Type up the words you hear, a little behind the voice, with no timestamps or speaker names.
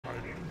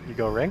You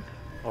go ring?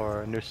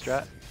 Or new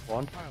strat?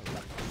 Wand?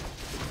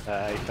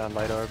 You found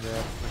light orb, yeah.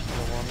 We're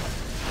still wand.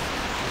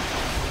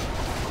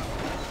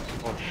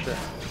 Oh shit.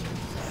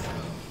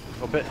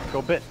 Go bit,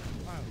 go bit.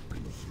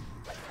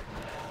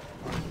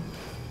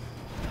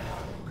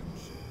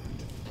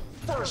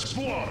 First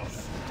blood.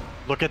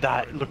 Look at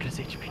that, look at his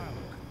HP.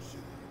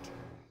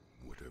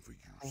 Whatever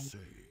you say.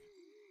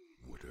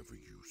 Whatever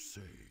you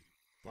say.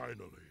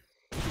 Finally.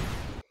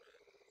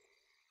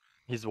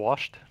 He's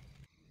washed.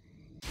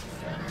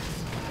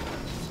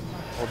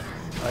 Well,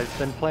 I've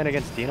been playing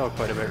against Dino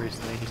quite a bit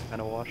recently, he's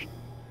kinda washed.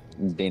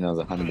 Dino's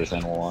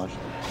 100% washed.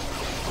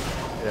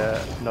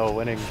 Yeah, no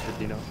winning to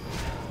Dino.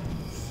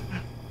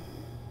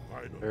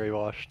 Finally. Very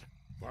washed.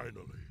 Finally.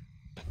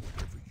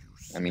 Whatever you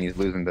say. I mean, he's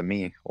losing to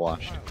me,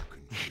 washed. I'll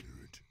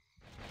consider it.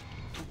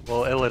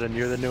 Well, Illidan,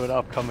 you're the new and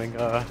upcoming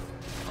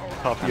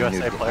top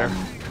USA player.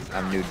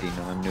 I'm new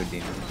Dino, I'm new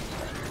Dino.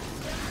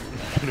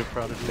 New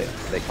product.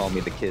 They call me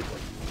the kid.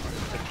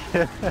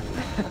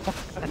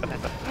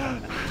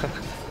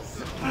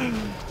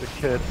 The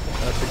kid,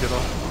 that's a good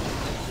one.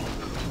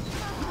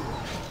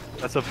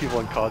 That's what people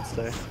in COD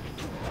say.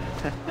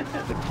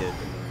 The kid.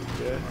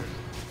 Yeah.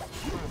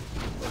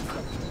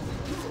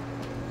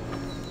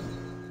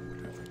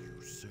 Whatever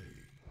you say.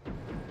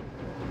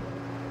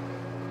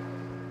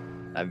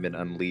 I've been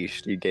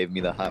unleashed. You gave me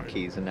the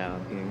hotkeys and now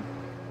I'm here.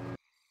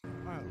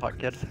 Hot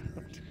kid.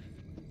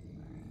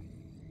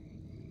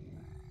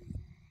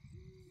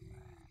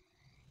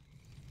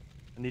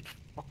 I need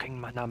fucking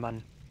mana,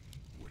 man.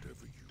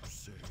 Whatever you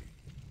say.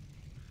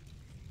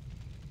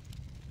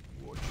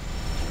 What?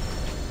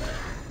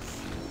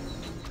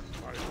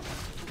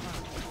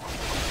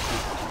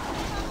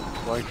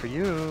 Going for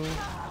you.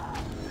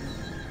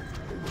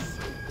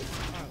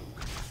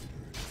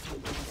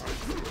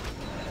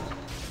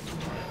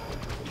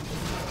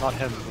 Not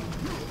him.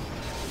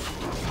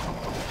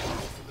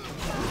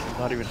 He's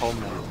not even home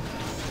now.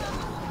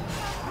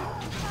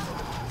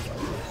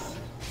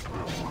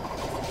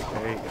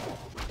 There you go.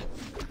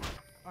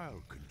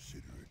 I'll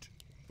consider it.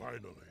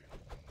 Finally.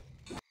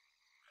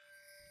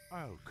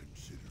 I'll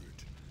consider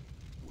it.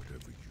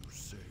 Whatever you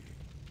say.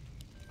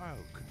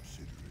 I'll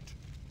consider it.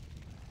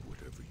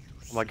 Whatever you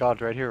say. Oh my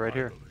god, right here, right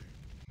here.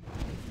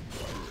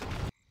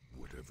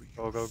 Whatever you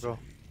Go, go, go. say.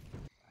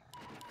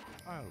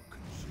 I'll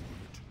consider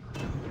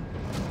it.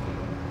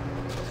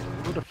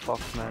 Who the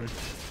fuck, man?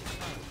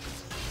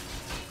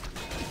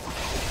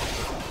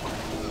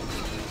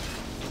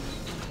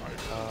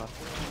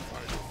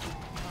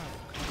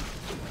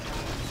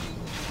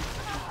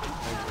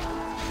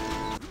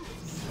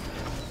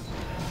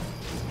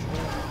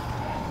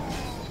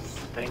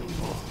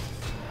 Thankful.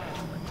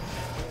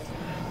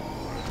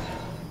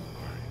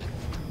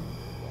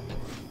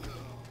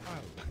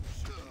 I'll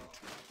consider it.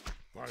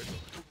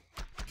 Finally.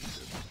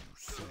 Whatever you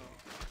say.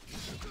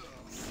 Whatever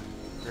you say.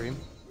 Dream?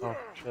 Oh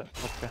shit,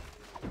 okay.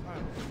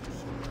 I'll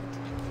consider it.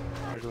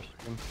 There goes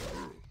Dream.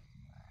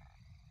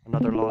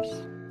 Another loss.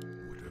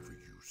 Whatever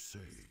you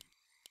say.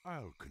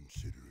 I'll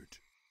consider it.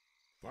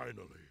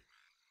 Finally.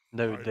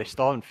 No, they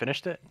still haven't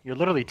finished it? You're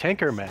literally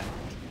tanker, man.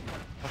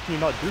 How can you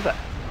not do that?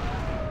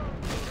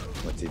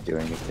 What's he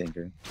doing with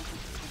Tinker?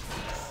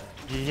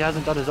 He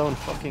hasn't done his own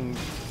fucking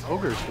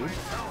ogres, dude.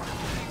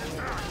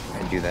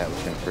 I do that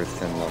within first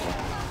 10 level.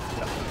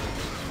 Yeah.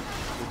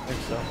 I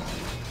think so.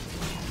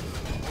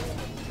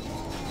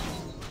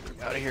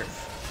 Get out of here.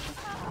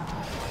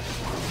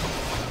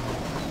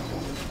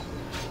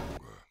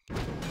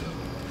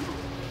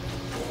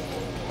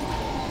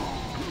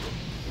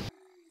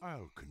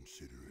 I'll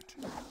consider it.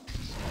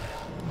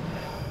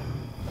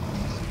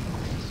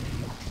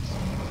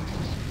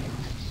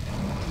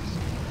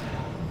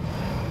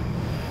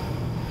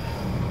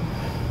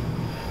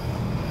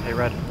 Hey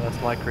Red, that's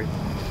my creep.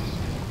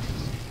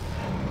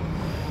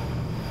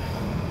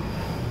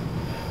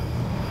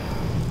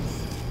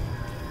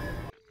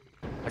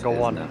 I go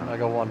one, I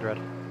go one Red.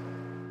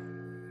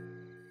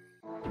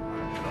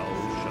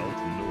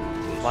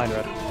 Mine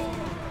Red.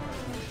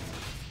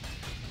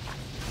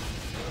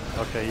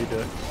 Okay, you do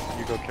it.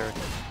 You go carry.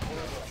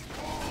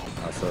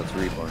 Oh, so it's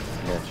Reborn.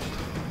 Yeah.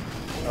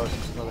 Oh, it's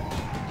his brother.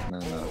 No,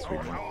 it's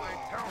Reborn.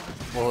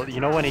 Well, you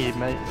know when he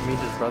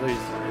means his brother,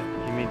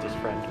 he means his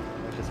friend,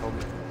 like his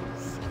homie.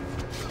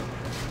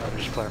 I'm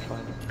just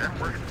clarifying.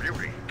 Emperor's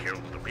beauty kills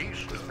the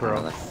beast. Bro.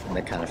 Oh,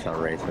 that kind of felt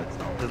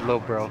racist. His little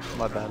bro,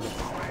 my bad.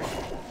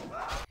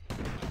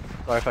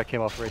 Sorry if I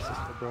came off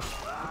racist, but bro.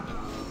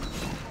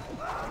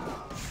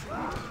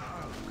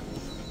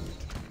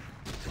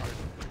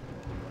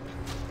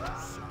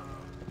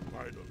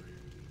 Finally.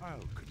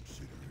 I'll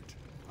consider it.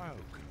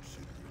 I'll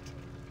consider it.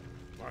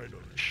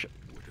 Finally. Shit.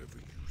 Whatever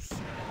you say.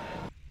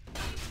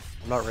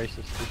 I'm not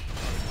racist, dude.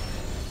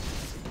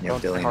 Yeah,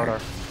 Don't say hard R.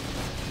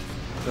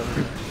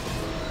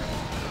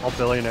 All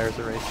billionaires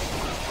are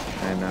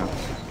racist. I know.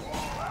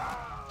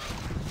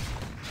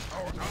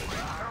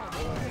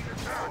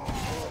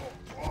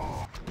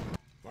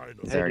 Finally.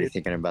 He's Hey, already dude.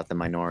 thinking about the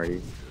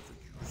minorities.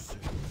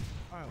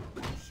 I'll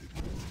consider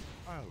it.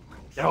 I'll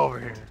consider Get over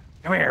here.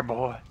 Come here,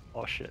 boy.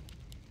 Oh shit.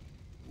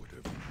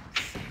 whatever you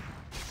say.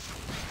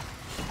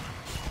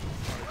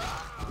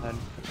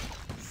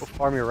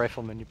 Farm your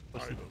rifleman, you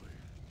pussy.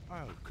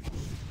 I'll consider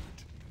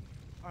it.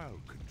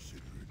 I'll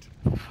consider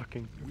it.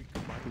 Fucking Weak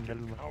fucking get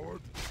him.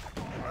 coward.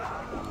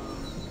 Whatever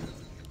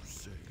you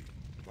say.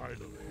 Finally.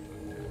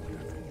 Whatever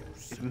you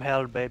say. Give him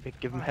hell, baby.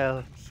 Give him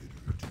hell. Consider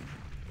it.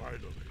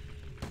 Finally.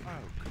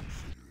 I'll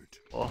consider it.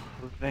 Oh,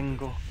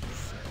 vengo.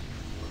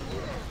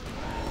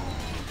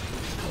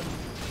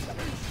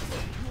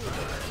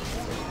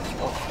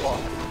 Oh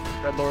fuck.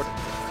 Red Lord.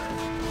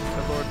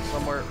 Red Lord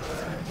somewhere.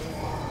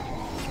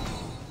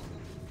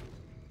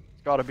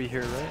 It's gotta be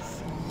here, right?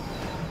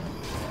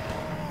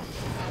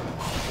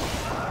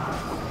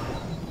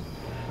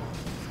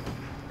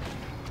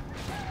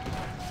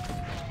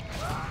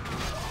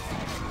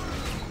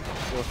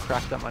 Feel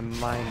cracked up my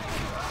mind.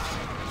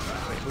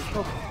 Wait, who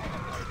killed him?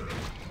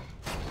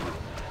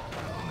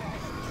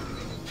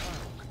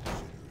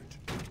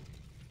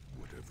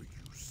 Whatever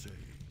you say.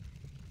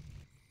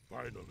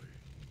 Finally.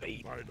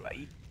 Wait,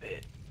 Finally.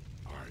 wait.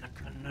 I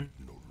can wait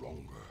no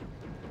longer.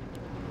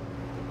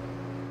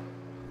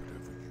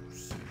 Whatever you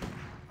say.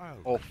 I'll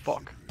Oh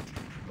fuck.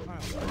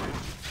 consider it.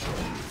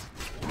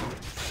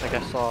 I think I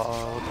saw,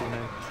 what's his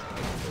name?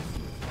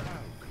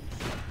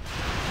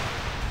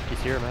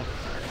 He's here, man.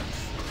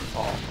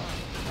 Oh.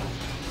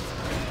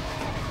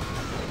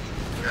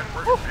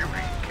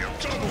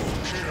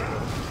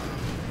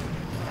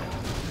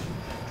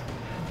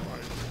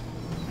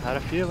 Had a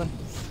feeling.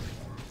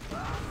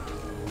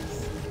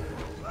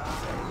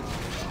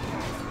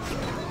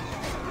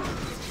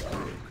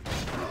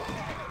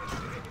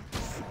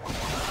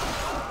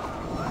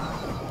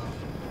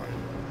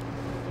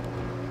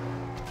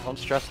 Don't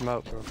stress him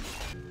out, bro.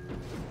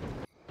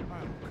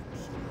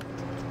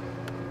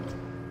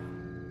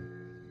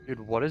 Dude,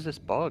 what is this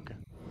bug?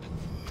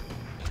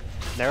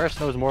 Neris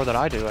knows more than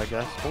I do, I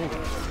guess. Holy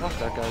fuck,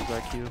 that guy's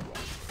IQ.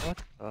 What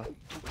the?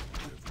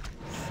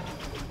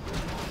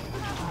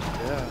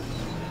 Yeah.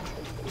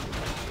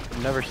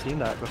 I've never seen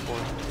that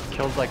before.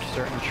 Kills like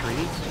certain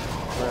trees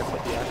where I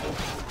put the axle.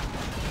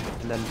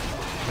 And then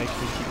makes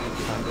me keep it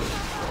behind it.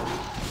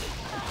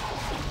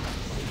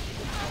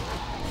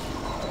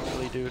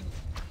 Really, dude.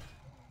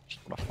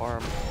 Just wanna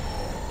farm.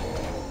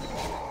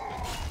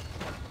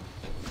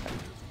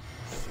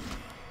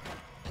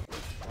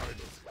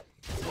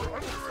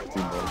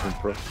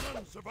 Bro.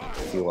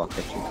 He'll walk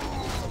at you.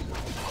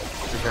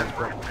 Returns,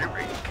 bro.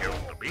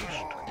 Killed the beast.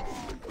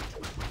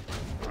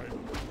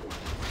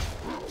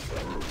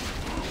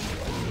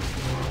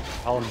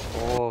 Alan.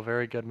 Oh,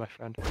 very good, my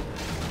friend.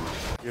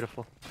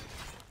 Beautiful.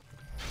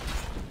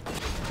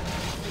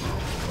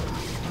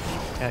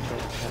 Can't go.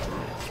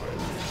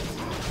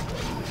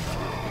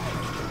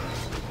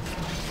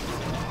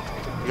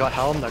 You got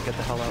helm? Now get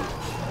the hell out.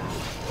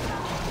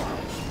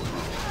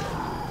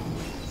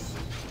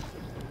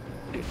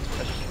 Dude,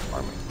 that's just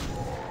farming.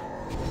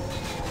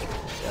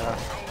 Yeah,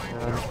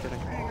 I'm just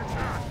kidding.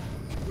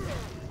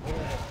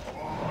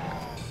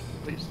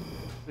 Please,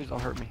 please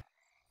don't hurt me.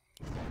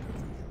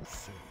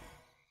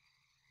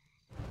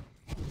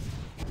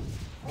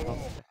 Oh,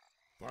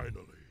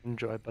 Finally.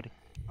 enjoy, buddy.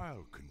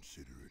 I'll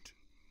consider it.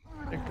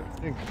 Think,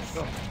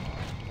 go.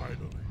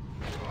 Finally.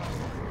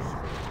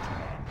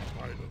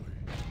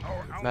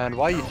 Finally. Man,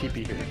 why you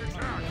TP here?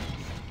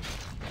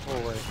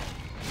 Oh wait.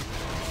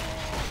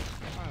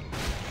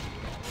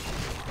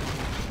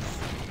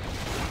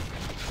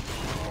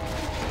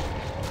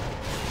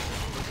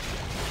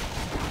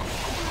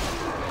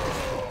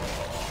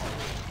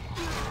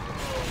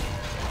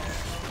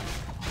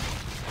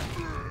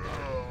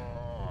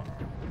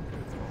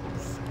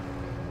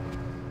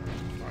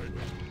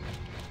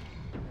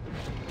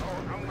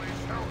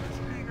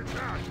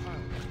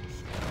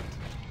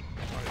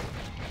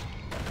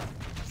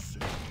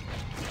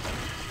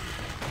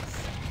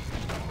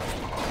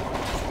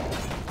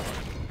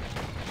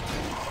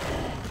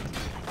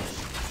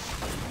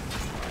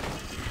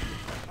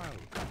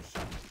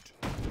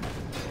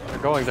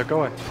 They're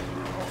going. Get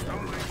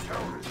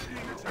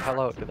the hell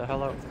out, get the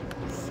hell out.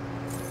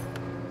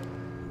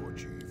 Your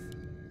chief,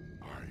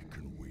 I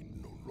can wait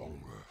no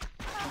longer.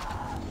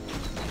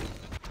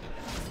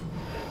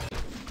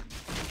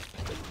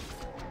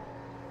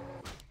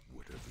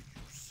 Whatever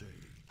you say.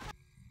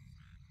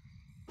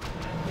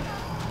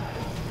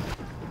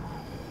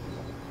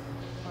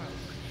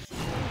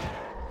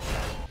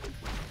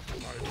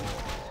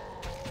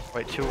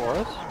 Wait, 2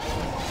 auras?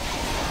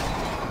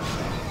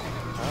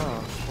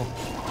 Oh.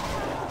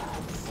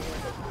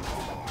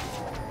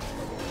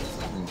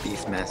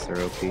 Beastmaster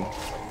OP.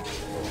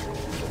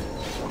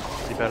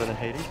 Is he better than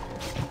Hades?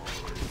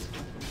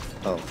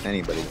 Oh,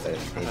 anybody's better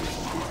than Hades.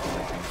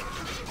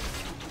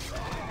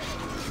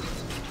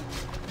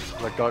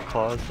 Like God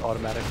Claws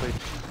automatically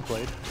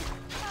played?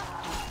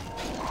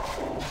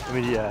 I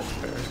mean, yeah, it's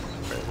fair.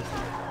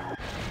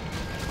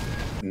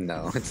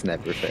 No, it's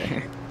never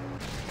fair.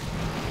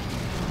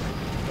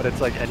 But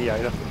it's like any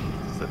item.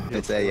 So,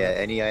 It's yeah,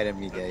 any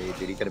item you get,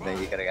 dude, you could have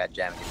got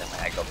jammed and then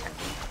I go.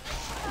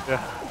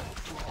 yeah.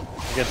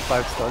 He gets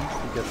 5 stuns,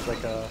 he gets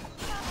like a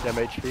damn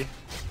HP.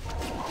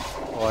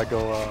 Oh, I go,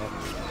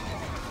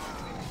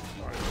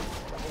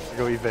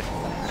 Go Eve.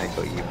 I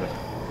go you, but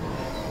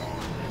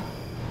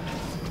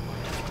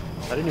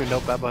I didn't even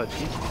know Baba had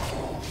teeth.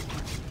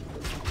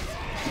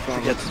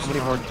 He gets so many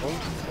more kills.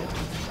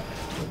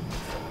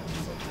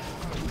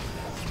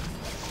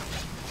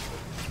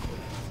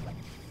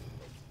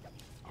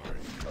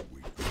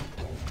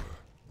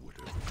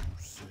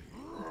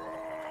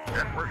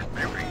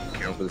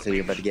 so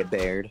you're about to get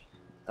bared.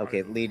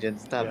 Okay, Legion,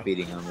 stop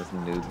beating on this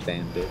noob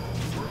bandit.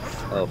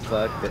 Oh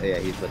fuck, yeah,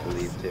 he's about to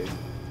leave too.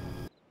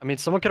 I mean,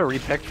 someone could have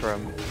repicked for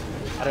him.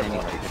 I didn't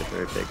Anybody want could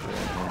have repicked for him.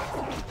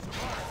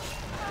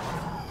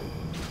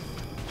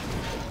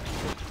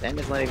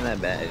 Bandit's not even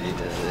that bad, he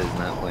just is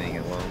not playing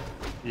it well.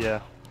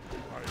 Yeah.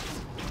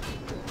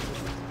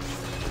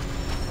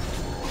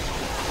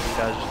 You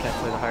guys just can't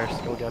play the higher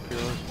skill gap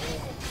heroes.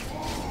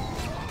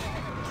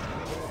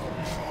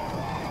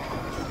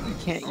 You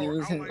can't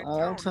use his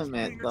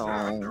ultimate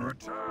though.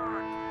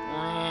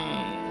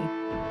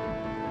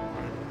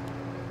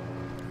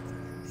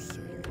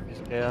 These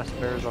chaos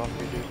bears off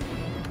you, dude.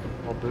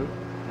 Well, boot.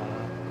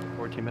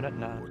 14 minute?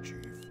 Nah.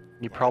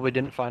 You probably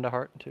didn't find a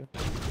heart, too.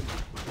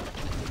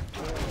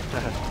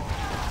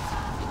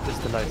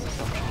 Just a nice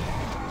assumption.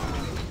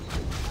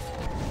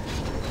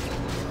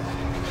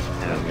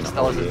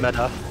 Stella's his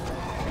meta.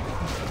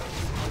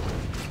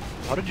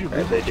 How did you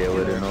How'd they deal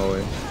with it in a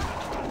way?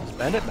 Is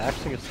Bandit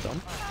maxing his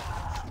stun?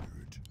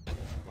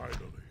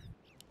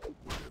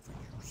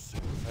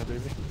 Hi,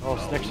 baby. Oh,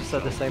 Snick just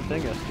said the same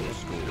thing yesterday.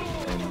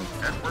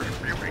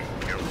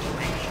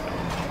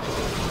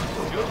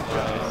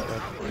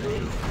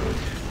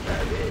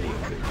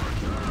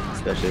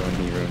 Especially when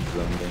he ruins his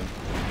own game.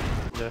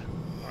 Yeah.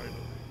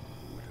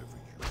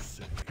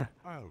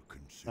 I'll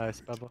consider Nice,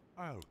 it. Bubba.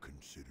 I'll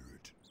consider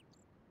it.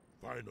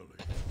 Finally,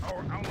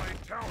 our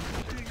allied town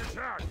is being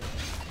attacked.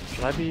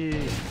 Should I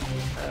be...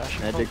 I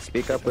should Magic,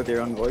 speak up with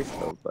your own voice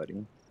though,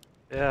 buddy.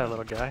 Yeah,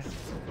 little guy.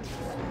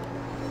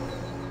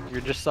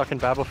 You're just sucking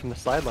Babel from the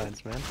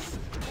sidelines, man.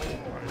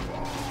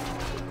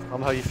 Tell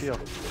me how you feel.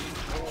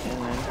 Yeah,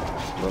 man.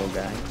 Little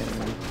guy,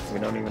 we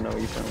don't even know what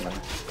you sound like.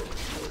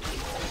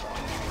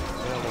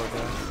 Yeah, little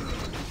guy.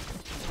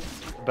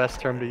 The best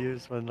term to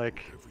use when,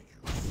 like...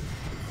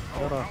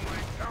 Hold on.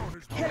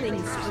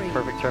 Killing spree.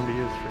 Perfect term to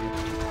use for you.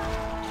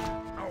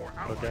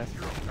 Okay.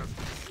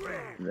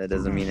 That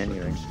doesn't mean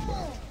anything.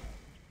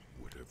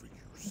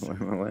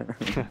 What?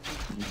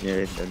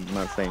 Yeah, I'm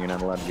not saying you're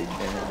not allowed to be gay.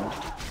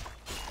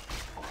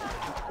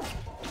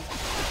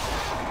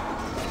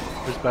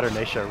 Who's better,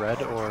 Nasha,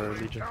 Red or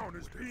Legion?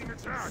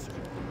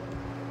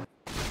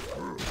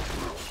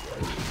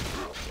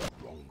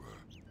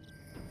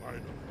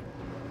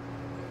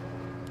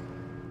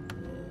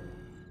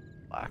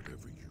 Black.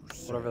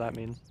 Whatever that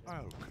means.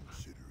 I'll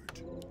consider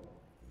it.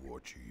 War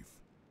Chief.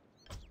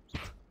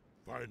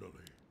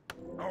 Finally,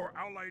 our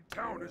allied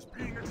town is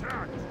being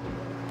attacked.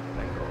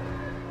 Bingo.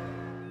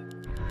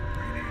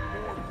 We need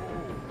more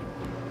gold.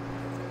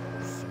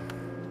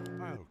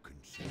 I'll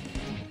consider it.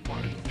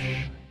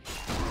 Finally.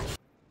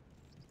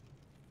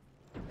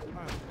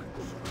 I'll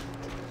consider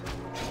it.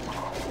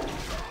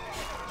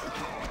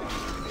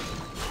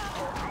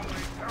 Our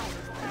allied town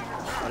is being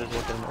attacked. I just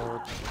look at an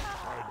orb.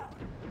 Finally.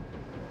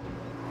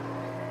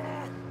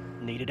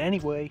 Need it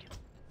anyway.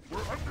 We're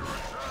under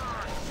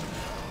attack.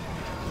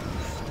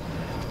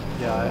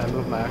 Yeah, I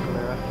moved my Echo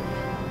there after.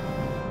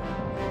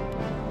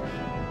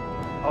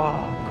 Oh,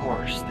 of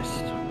course, this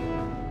is...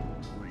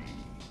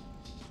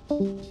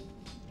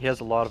 He has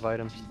a lot of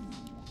items.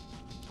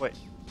 Wait.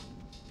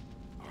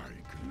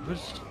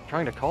 Who's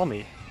trying to call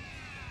me?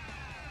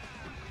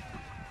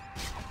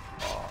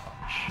 Oh,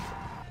 shit.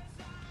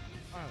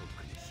 I'll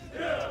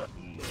consider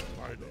it.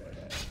 Finally.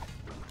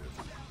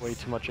 Way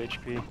too much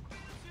HP.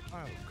 I'll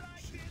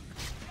consider it.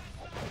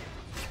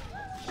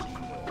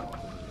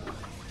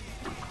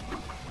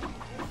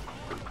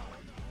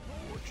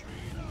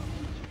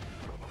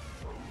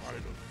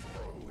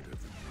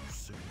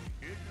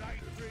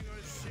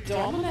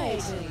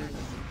 Dominating.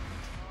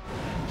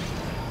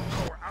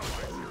 Our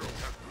allied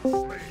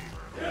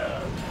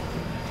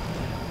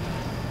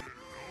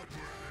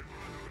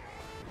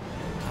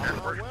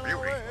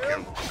hero has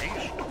been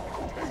slain.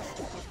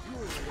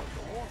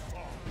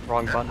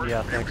 Wrong button.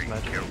 Yeah, thanks,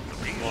 Magic.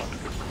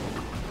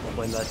 I'll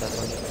blame that death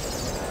on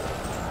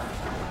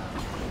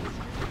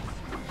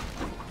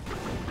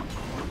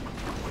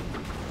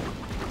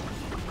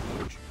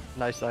you.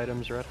 Nice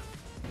items, Red.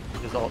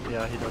 His ult,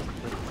 yeah, he does.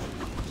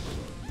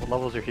 What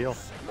level's your heal?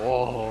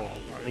 Oh,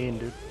 clean,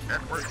 dude.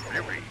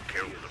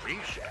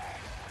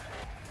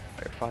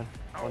 Alright, fine.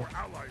 Our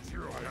allies'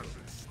 hero has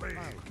been slain.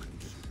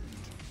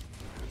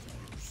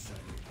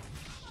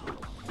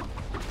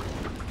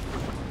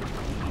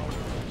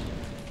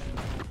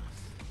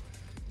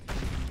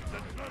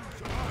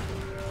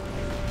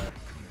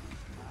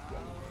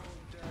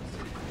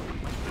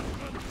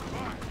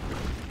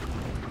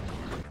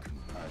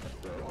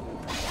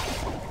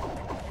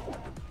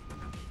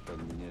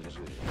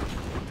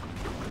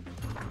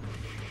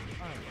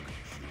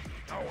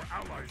 Our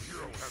allies'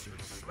 hero has been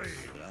slain.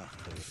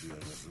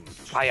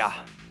 Fire!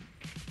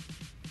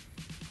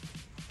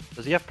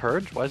 Does he have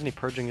purge? Why isn't he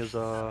purging his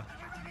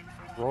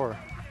roar?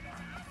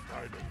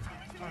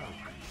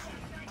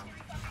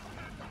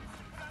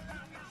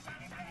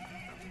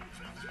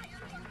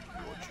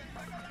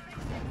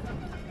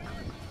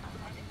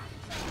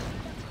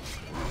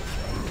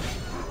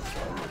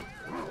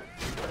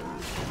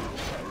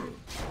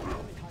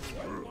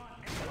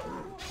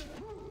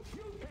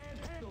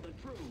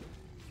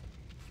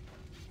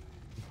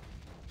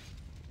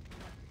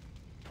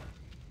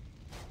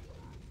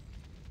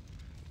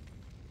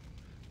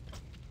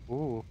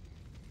 Ooh.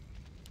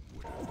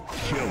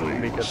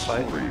 Be a good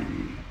fight.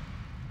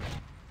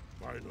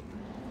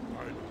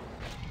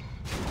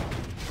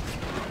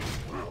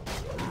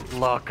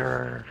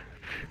 Locker.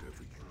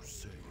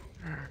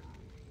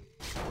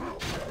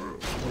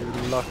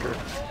 Locker.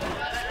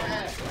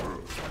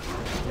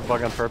 You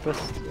bug on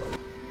purpose?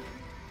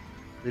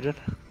 Read it?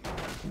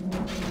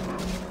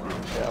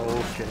 Yeah,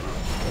 okay.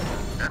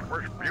 That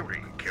was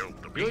beauty killed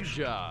the beast. Good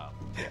job.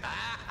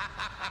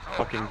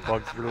 Fucking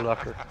bug through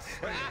locker.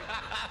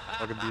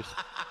 Bug abuse.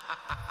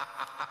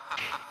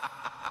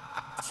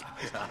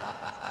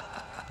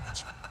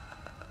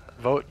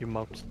 Vote, you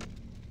mumps.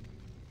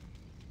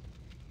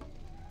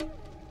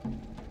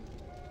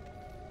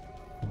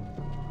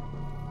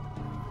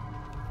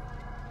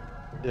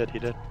 He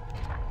did.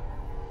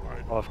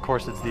 Oh, of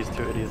course it's these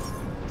two idiots.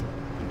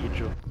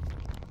 Ijo.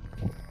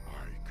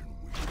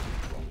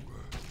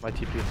 My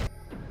TP.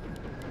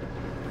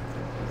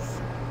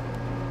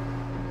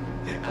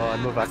 Oh, I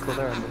move Echo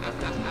there, I move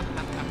Echo.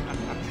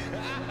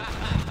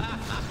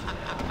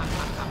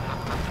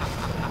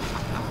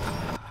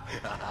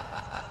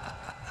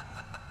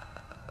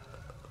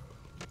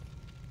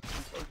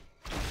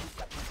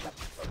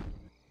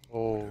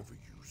 Oh.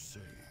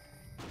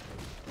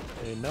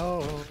 Hey,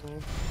 no.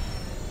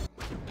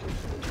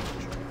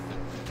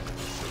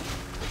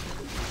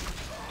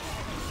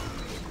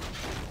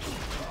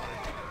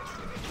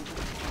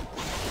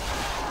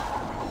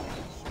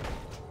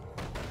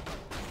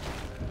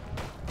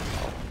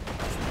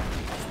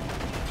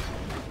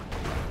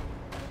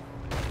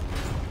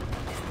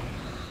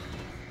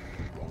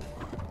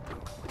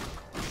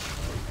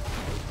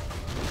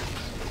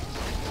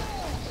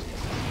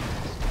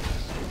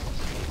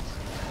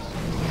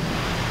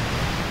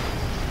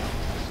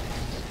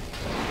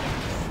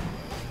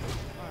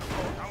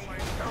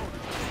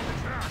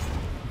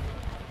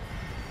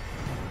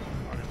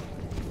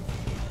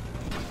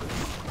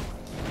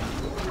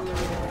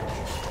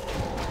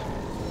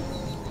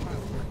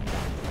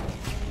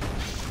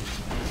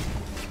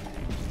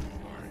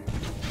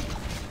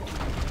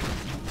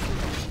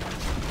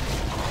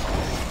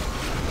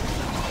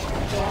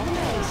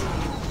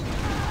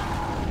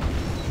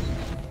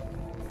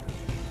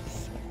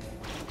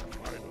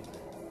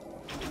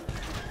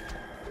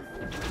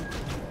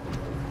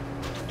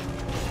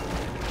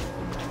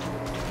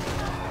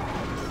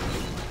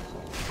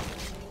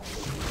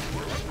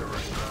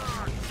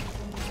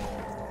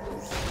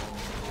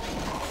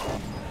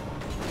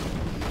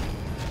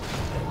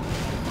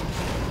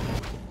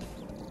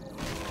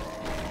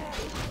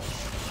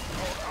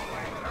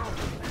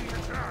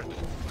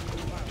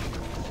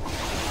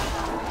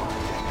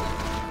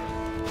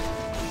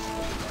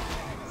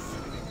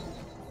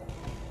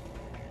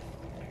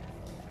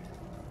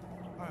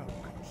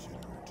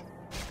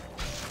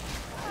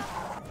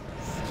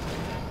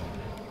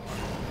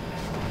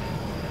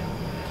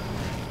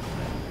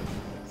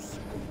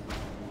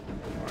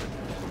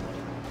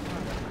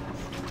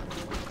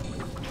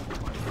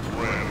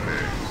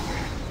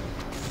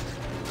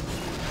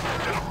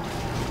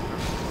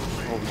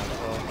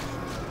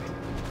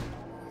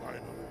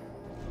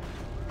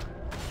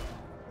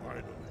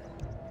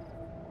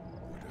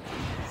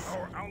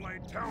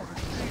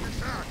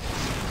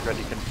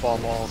 Ready can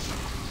bomb all.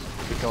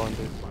 Keep going,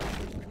 dude.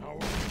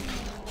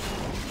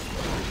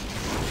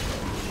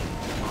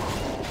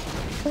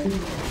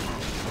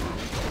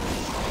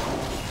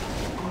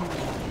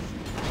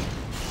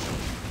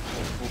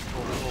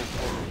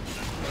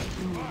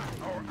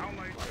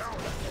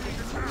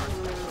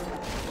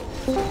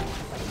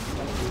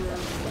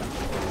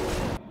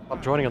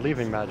 I'm joining and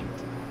leaving magic.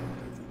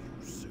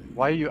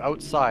 Why are you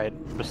outside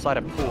beside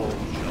a pool?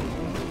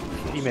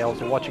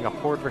 Females are watching a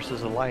Horde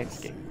versus Alliance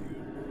game.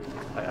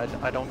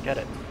 I don't get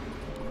it.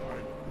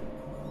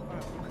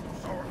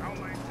 Our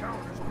allied town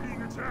is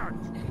being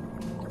attacked.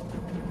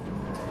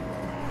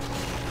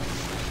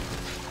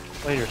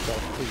 Explain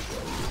yourself, please.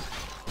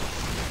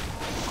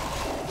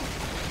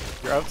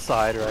 You're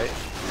outside, right?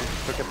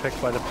 Took a pic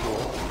by the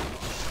pool.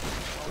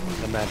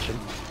 The mansion.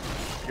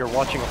 You're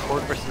watching a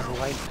Horde versus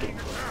Alliance game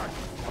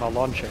on a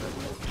lawn chair.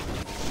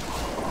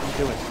 What are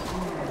you doing?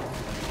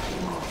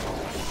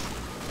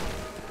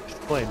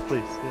 Explain,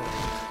 please. Yeah.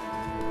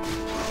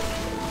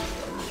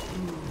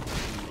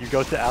 You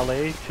go to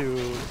LA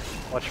to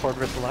watch Horde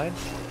vs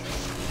Alliance?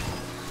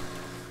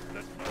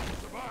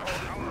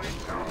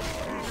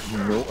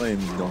 No,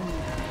 I'm not.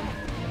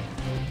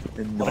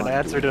 I'm What not. an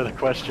answer to the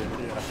question.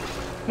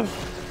 Yeah.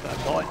 I'm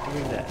not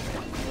doing that.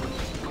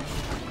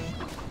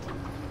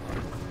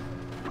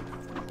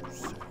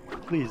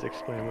 please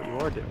explain what you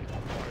are doing?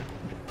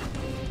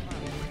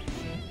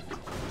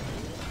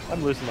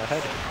 I'm losing my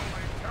head.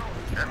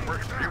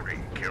 Emperor's beauty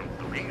killed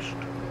the beast.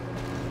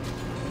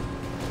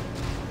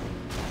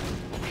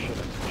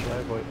 Should I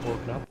avoid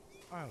woken up?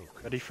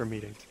 Ready for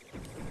meeting.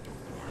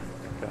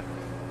 Okay.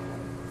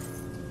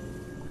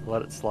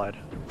 Let it slide.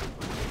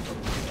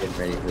 Getting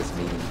ready for this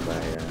meeting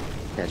by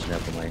catching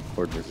up on my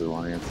Horde vs.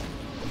 Alliance.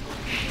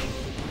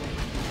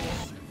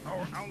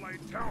 Our allied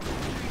town is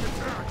being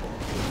attacked.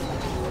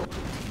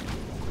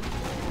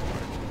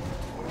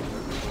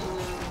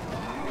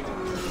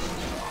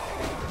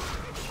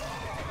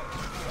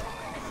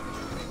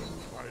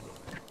 Finally,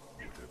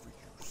 whatever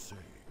you say.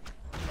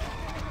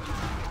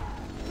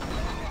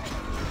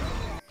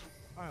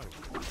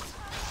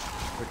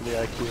 Look at the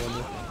IQ on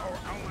you. Our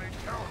allied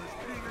town is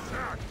being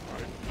attacked.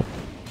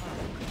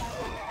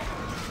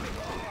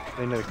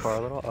 Into the car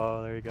a little.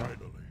 Oh, there you go.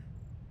 Finally,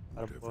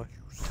 Atta boy. whatever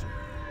you say,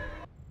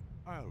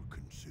 I'll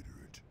consider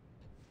it.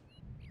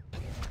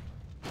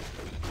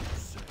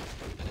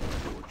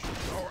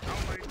 Our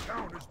allied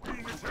town is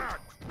being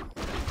attacked.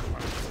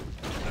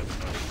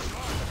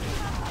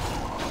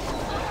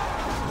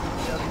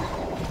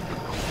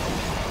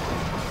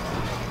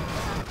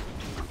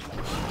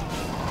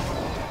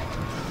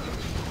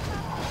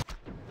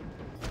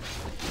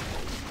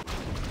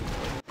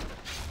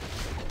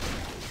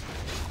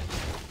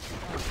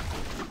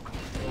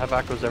 I have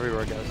echoes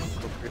everywhere, guys.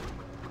 Feel free.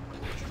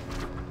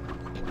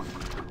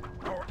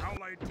 Our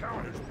allied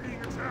town is being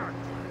attacked.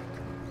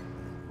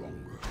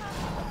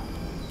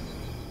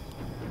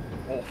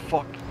 Oh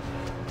fuck.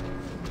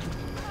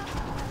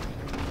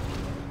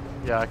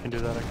 Yeah, I can do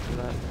that. I can do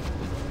that.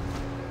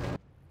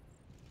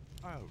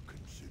 I'll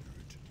consider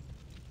it.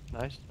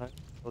 Nice, nice.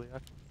 Kill the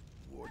echo.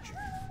 Watching.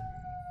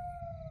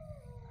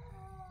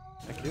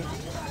 Thank you.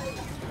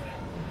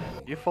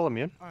 You full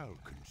immune? I'll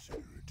consider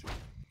it.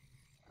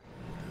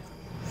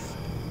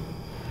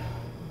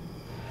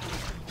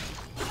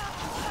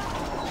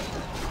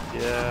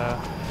 Yeah.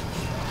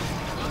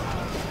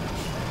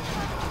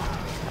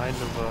 Kind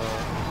of,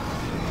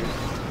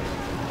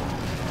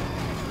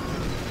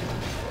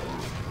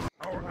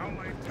 Our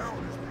allied town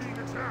is being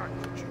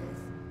attacked. Chief,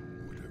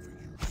 whatever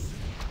you say.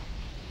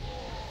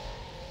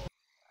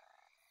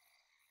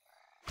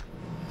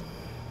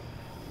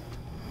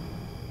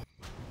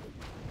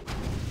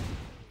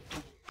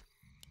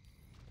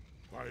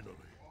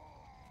 Finally,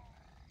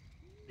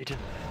 You did.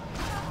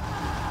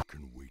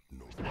 can wait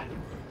no longer.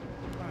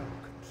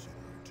 I'll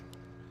consider it.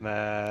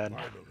 Man.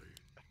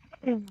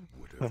 Finally,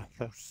 whatever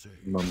you say.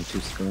 Moment to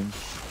scream.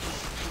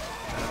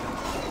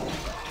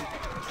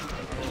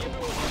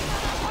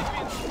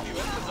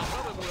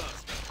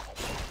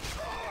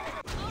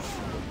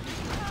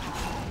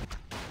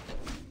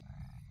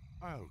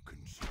 I'll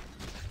consider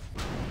it.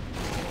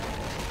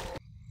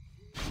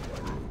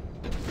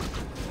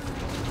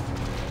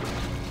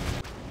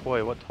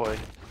 Boy, what toy?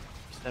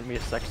 Sent me a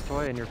sex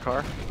toy in your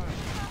car?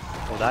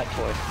 Oh, that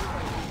toy.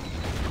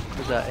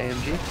 What's that,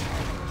 AMG?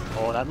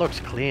 Oh, that looks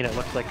clean. It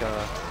looks like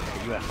a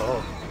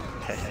UFO.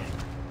 Hey.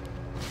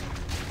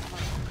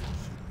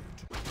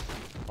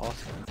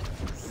 Awesome.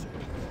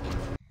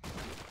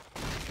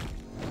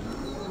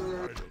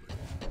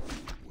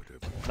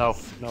 No.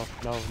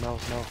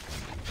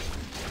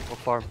 Go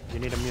farm. You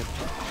need immune.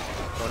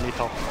 Don't need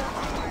help.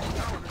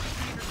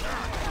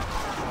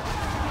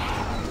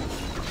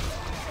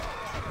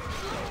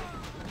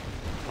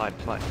 Mine.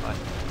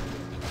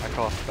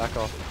 Back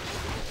off.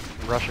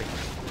 I'm rushing.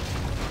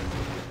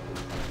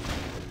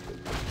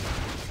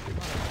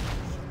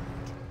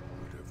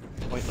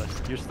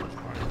 Pointless. Useless.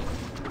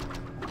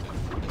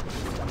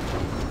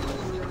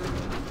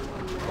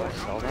 Do I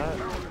sell that?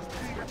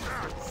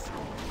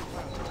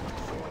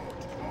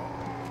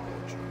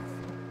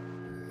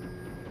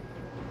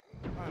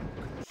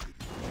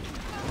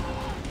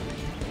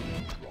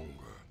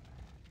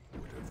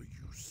 Whatever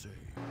you say.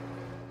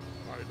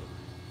 Finally,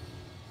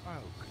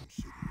 I'll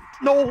consider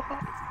it. No!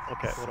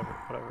 Okay, whatever.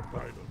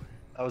 Finally.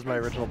 That was my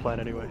original plan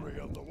anyway. Glory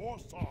of the war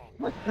song.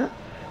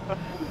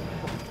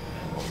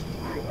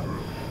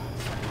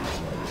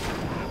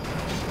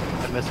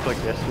 I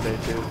misclicked yesterday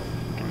too.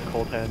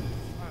 Cold hand.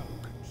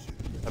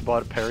 I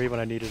bought a parry when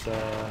I needed my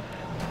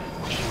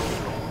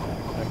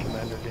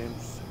commander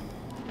games.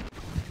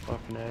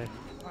 Fucking A.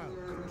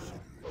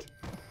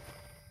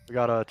 We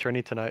got a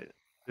tourney tonight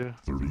too.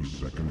 30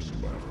 seconds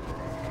left.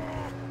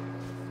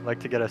 I'd like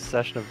to get a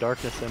session of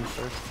darkness in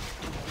first.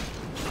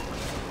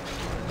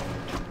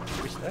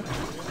 Reset?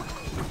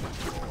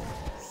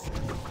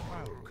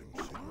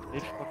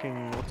 Need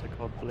fucking, what's it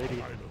called?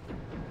 Blady.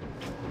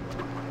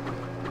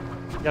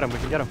 Get him, we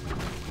can get him.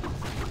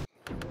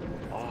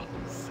 Oh.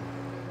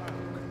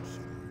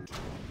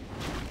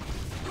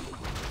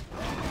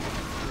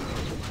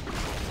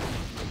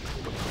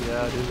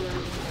 Yeah, dude.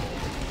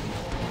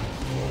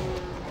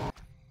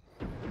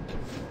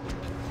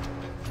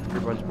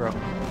 Everyone's bro.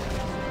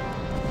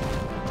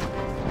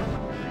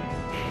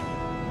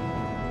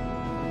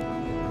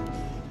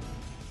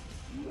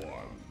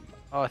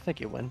 Oh, I think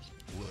he wins.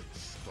 Let's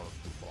start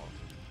the bottom.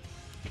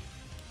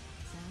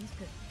 Sounds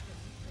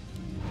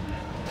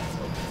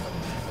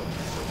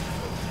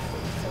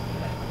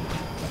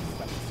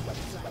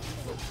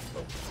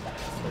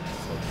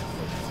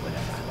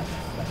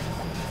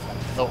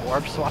The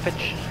orb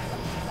swappage.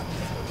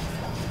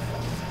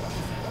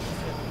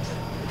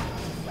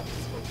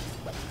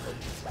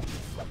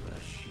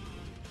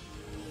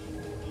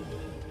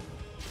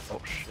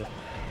 Oh shit.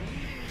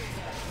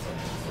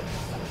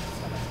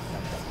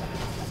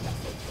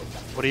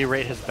 What do you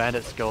rate his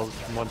bandit skills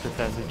from 1 to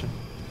 10, Legion?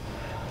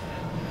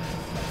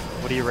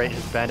 What do you rate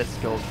his bandit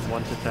skills from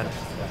 1 to 10?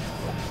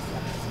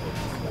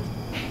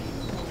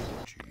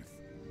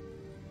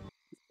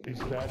 Is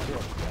that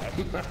your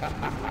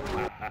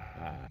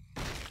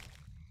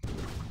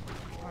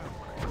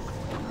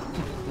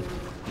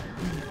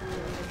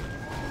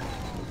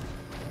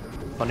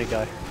Funny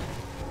guy.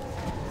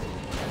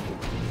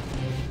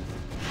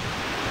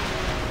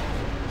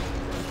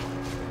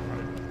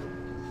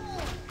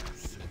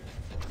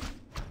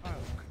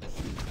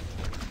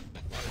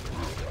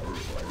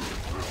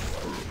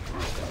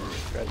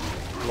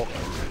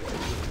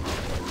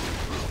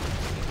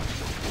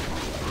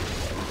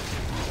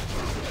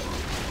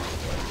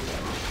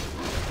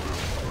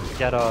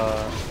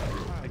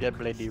 I get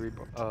Blady leave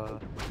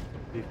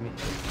me.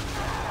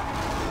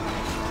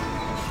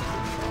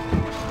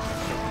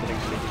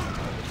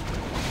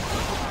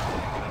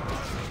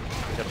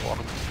 Get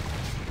bottom.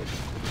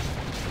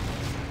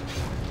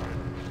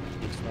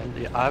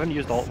 Yeah, I haven't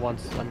used ult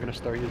once, I'm gonna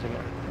start using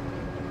it.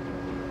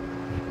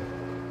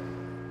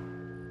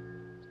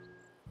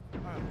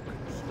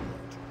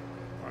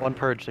 One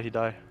purge, did he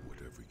die?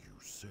 Whatever you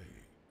say,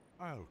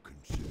 I'll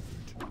consider it.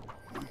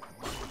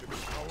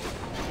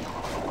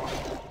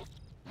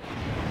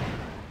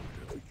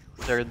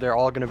 They're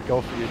all gonna go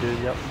for you, dude.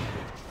 Yep.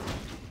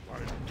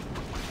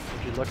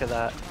 Would you look at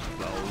that?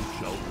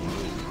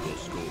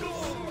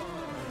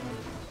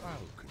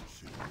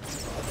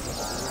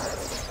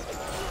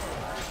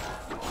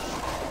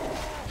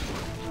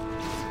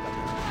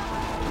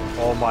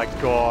 Oh my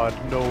god,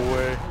 no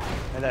way.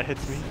 And that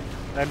hits me.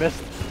 I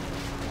missed.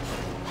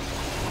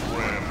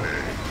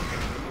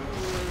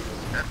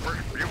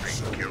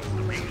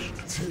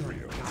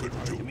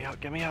 Get me out,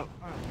 get me out.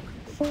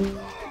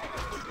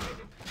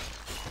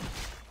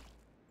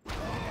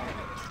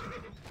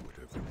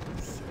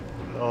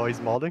 Oh,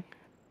 he's molding?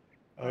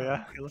 Oh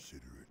yeah?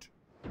 Consider it.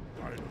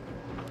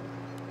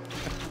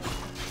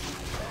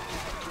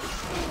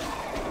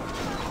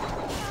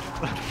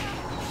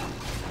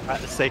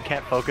 Say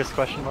can't focus,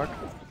 question mark?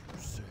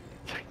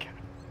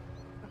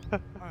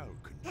 I'll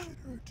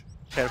consider it.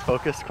 Can't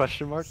focus,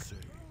 question mark?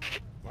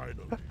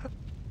 Finally.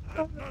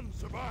 None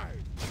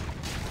survive.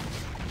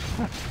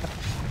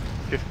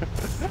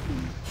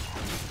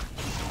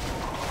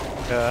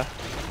 Yeah.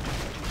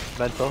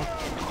 Mental.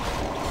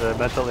 The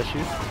mental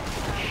issues.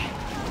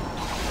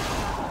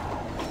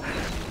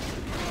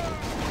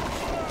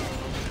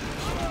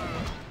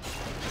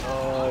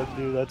 Oh,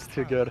 dude, that's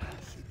too good.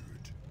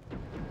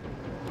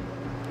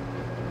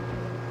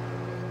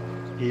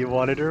 He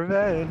wanted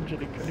revenge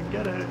and he couldn't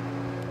get it.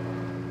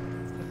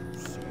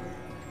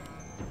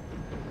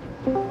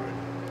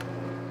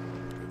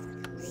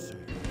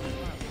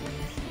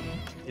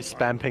 He's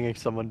spam pinging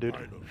someone, dude.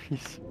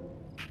 He's...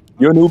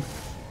 Yo noob,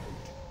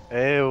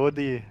 Hey,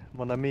 Woody,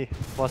 mon ami,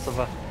 comment ça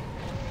va?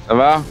 ça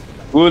va?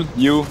 Cool,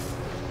 you?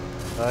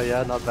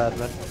 Yeah, not bad,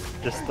 man.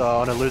 Just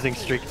on a losing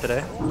streak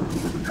today.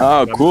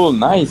 Oh, cool,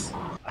 nice.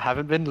 I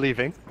haven't been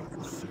leaving,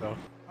 so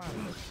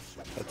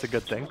that's a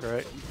good thing,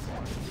 right?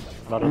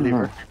 Not a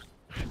leaver.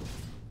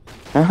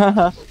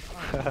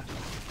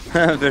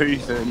 Very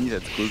funny,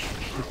 that's cool.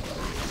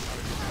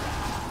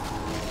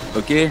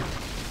 Okay,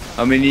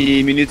 how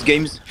many minutes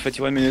games?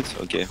 31 minutes,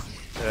 okay.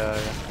 Yeah,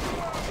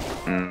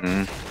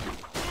 yeah.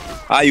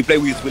 Ah, you play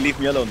with Leave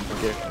Me Alone,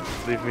 okay.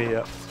 Leave me,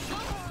 yeah.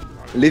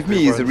 Leave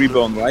Me is a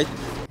Reborn, right?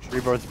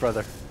 Reborn's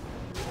brother.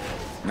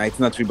 No, it's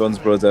not Reborn's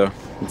brother.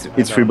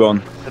 It's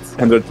Reborn. It's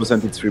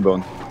 100% it's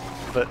Reborn.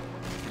 But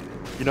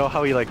you know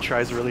how he like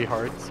tries really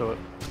hard so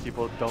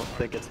people don't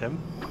think it's him?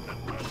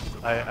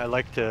 I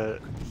like to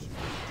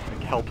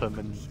like, help him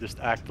and just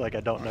act like I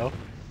don't know.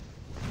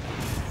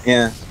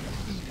 Yeah.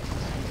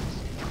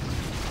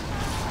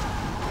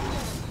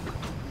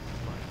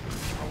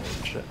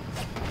 Shit.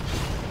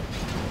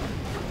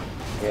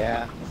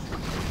 Yeah.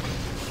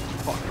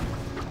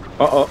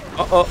 Uh-oh,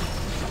 uh-oh.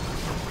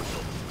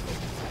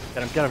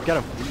 Get him, get him, get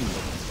him!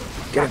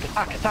 Get him.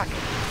 Attack, attack!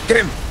 Get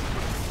him!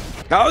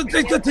 Now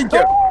take the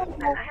tinker! I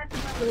had to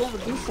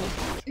do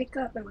something. Pick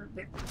up a little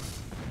bit.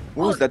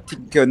 Who's that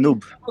tinker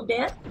noob? Oh,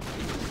 dead?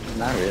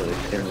 Not really.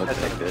 Didn't look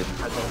that good.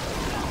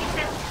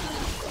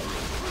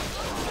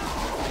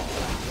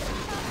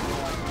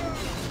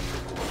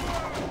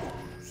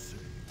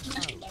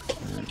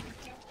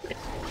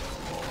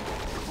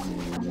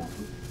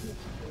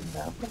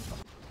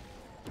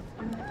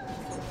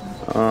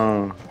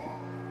 Oh.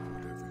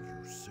 Whatever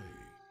you say.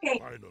 Okay.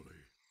 Finally.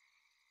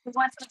 You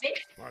want some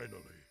fish?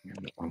 Finally. You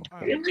like it?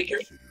 Consider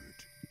it.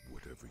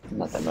 Whatever you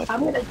Not that much.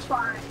 I'm gonna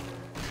try.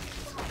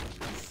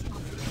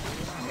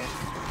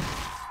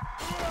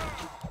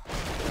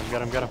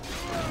 Get him.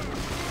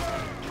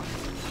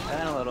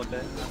 And a little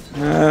bit.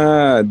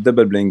 Ah,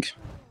 double blink.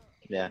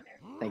 Yeah.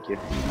 Thank you.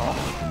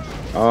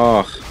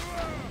 Oh.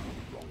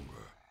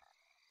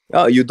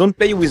 Oh, you don't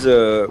play with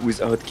a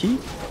hotkey?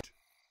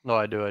 No,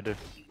 I do.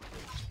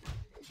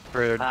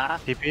 For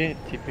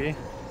TP,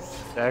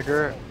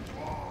 dagger,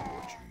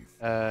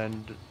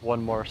 and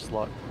one more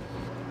slot.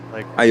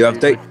 Like You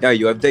have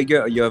you have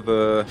dagger. You have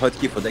a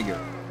hotkey for dagger.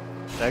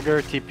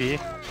 dagger, TP,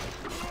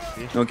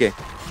 Okay.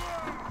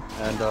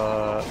 and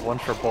one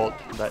for bolt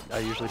that I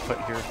usually put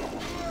here,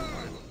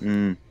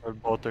 or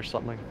bolt or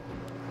something.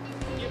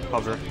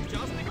 Cover.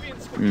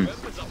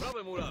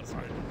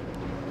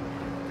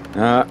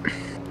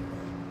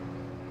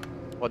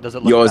 What does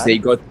it look Yo,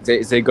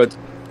 bad? they got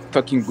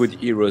fucking good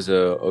heroes.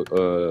 Yeah,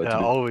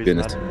 always, be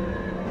honest.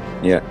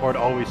 man. Yeah, Horde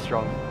always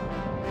strong.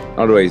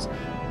 always.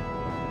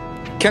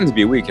 Can't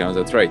be weak, huh?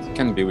 That's right.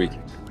 Can't be weak.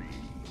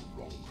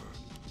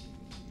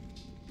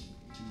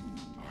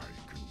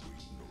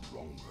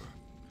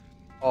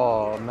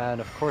 Oh man,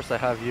 of course I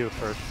have you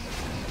first.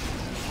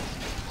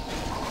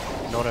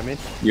 You know what I mean?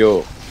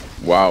 Yo,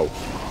 wow.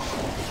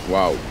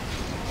 I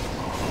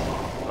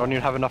don't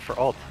even have enough for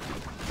ult.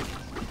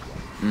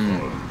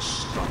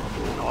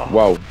 Oh.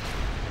 Wow.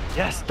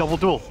 Yes, double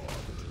duel.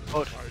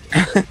 Oh.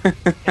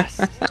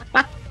 Yes.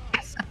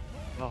 Yes.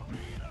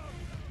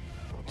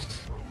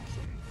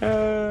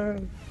 Oh.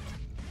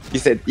 He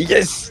said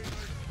yes.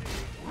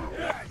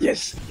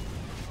 Yes.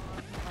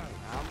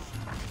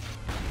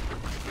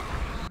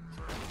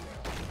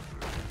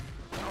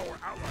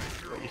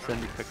 You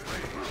send me quick.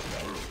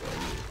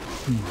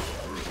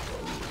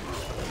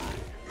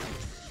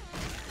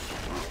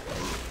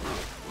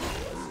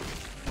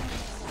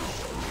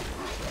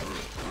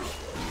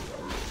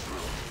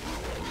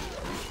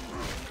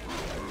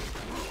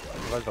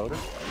 Have I voted?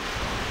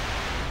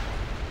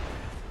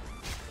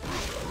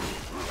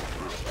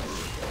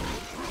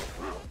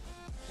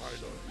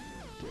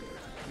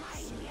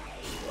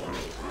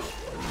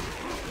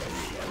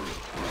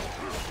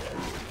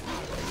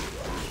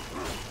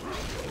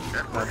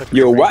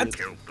 Yo, what?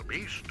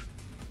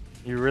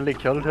 You really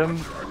killed him?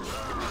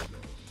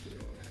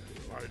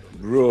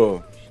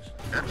 Bro.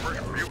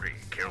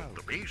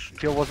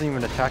 Kill wasn't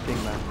even attacking,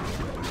 man.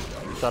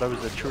 He thought it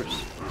was a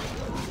truce.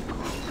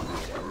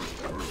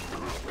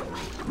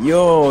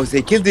 Yo,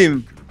 they killed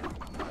him.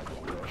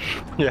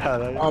 Yeah,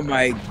 that, Oh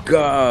my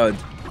god.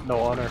 no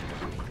honor.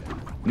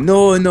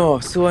 No,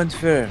 so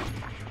unfair.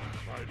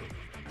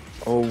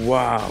 Oh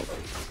wow.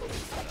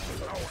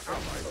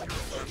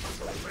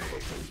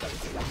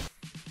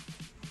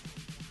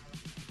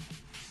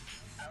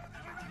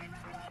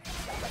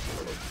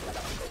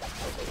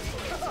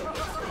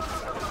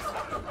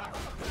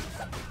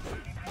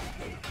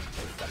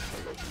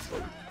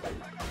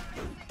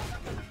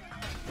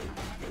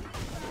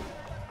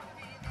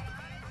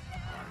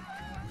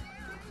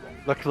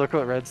 Look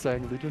what Red's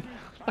saying, Legion.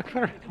 Look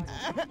what Red...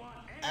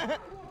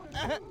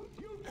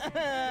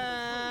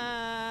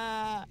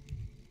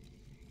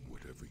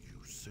 Whatever you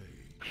say,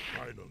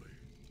 finally.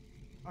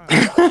 I'll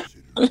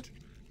consider it.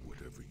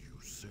 Whatever you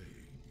say,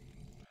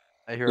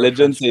 I hear a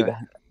Legend French said guy.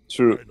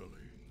 true. finally.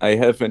 I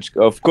have French.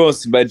 Of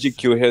course,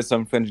 Magic, you hear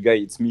some French guy,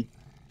 it's me.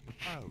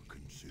 I'll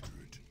consider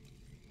it.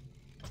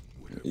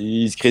 Whatever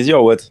He's crazy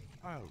or what?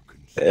 I'll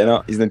consider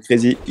No, he's not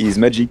crazy, he's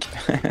magic.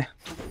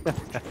 That's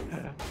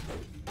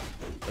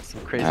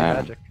some crazy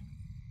magic.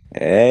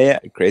 Yeah,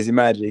 crazy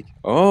magic.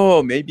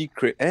 Oh, maybe.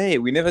 Hey,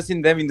 we never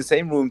seen them in the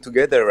same room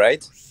together,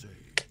 right? say.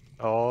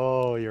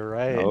 Oh, you're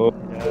right. Oh,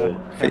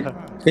 Yeah.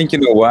 think you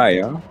know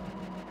why, huh?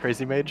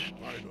 Crazy mage?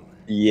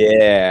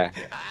 Yeah.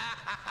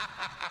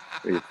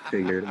 We've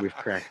figured, we've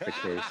cracked the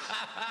case.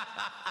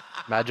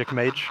 Magic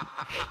mage?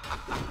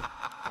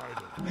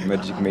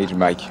 Magic Mage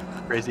Mike.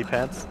 Crazy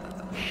pants?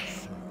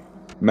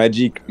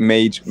 Magic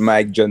Mage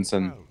Mike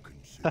Johnson. I'll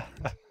consider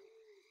it.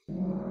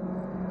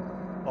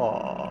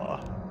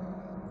 Aww.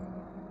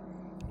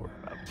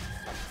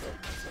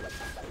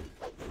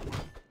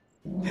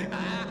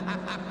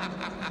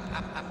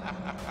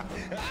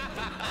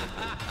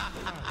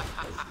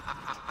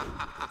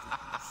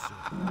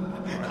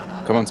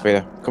 Come on,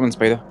 Spider. Come on,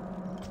 Spider.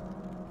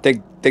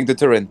 Take the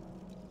turret.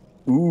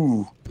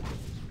 Ooh.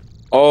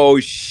 Oh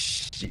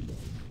shit.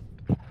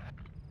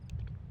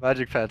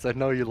 Magic pants, I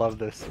know you love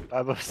this.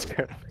 I'm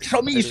scared.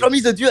 Show me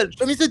the duel.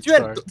 Show me the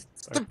duel.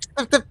 Sorry.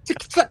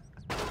 Stop.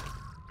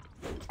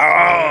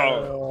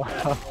 Oh.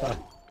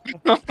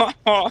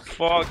 Oh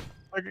fuck.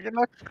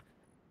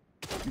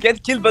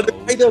 Get killed by the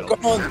spider.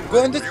 Come on.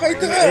 Go on the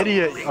spider.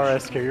 Idiot,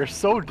 RSK, you're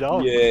so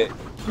dumb. Yeah.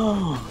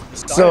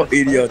 So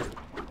idiot.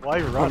 Why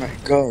Oh run? my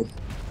god.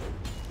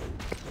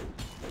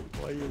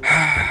 Why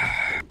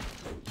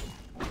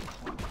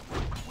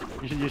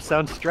you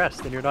sound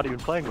stressed and you're not even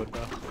playing with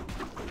them.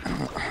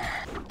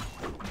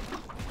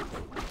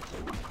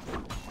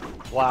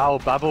 Wow,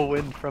 Babel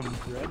win from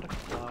Red?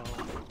 Wow.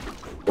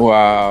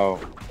 Wow.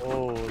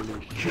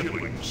 Holy shit.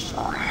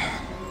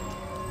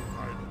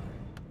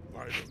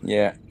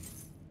 Yeah.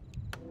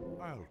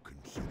 I'll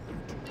consider it.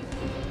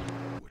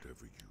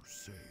 Whatever you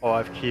say. Oh, I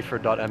have key for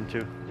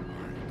 .m2.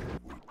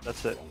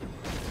 That's it.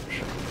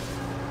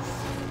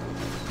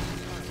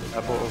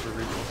 Apple over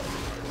Reborn.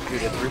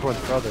 Dude, it's Reborn's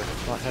brother,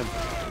 it's not him.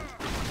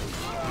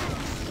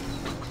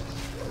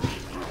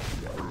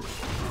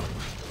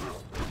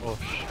 Oh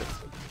shit.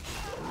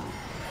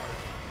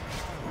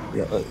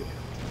 Yeah.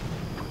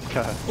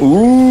 God.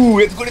 Ooh,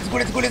 let's go, let's go,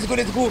 let's go, let's go,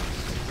 let's go.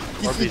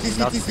 Orbeez is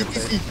nuts in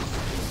TC.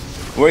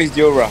 Where is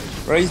the aura?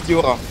 Where is the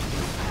aura?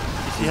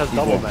 He has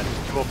double, man.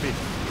 He's 2 OP.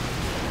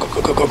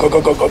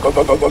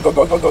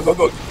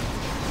 Go.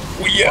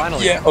 Oh, yeah,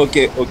 Finally. yeah.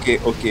 Okay. Cool.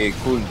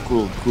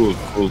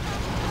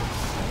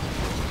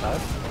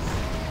 Nice.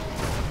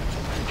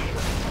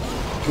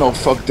 No,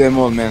 fuck them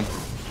all, man.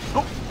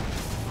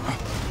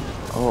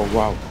 Oh,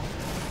 wow.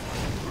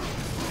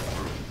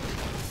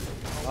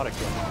 Not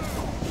again.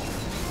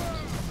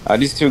 At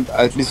least you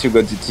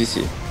got the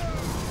TC.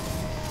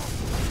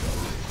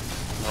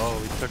 Oh,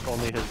 he took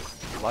only his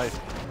life.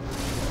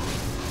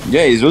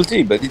 Yeah, he's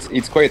ulti, but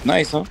it's quite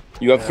nice, huh?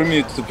 You have 3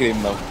 minutes to kill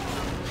him now. I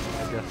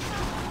guess.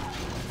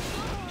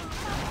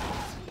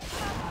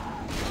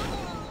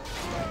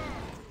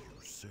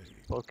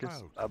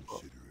 Focus.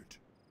 Abo.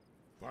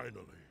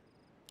 Finally.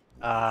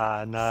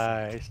 Ah,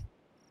 nice.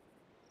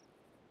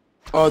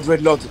 Oh,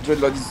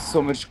 Dreadlord is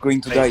so much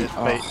going to die. Bait,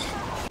 bait.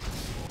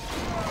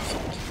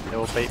 They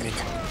will bait me.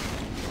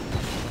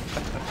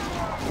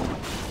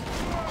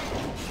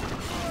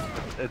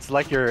 It's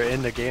like you're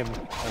in the game.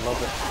 I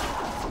love it.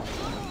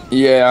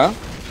 Yeah.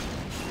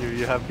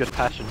 You have good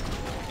passion.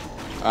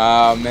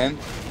 Man,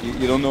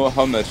 you don't know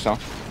how much, huh?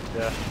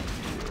 Yeah.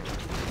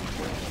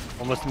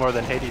 Almost more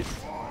than Hades.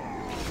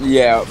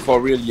 Yeah, for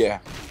real, yeah.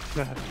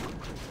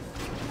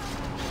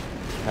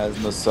 Has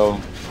no soul.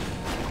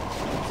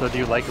 So do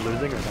you like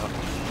losing or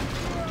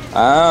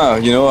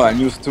no? I'm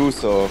used to,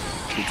 so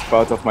it's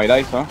part of my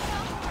life, huh?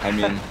 I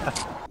mean,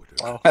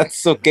 Wow.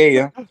 that's okay,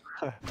 huh?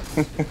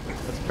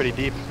 That's pretty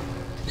deep.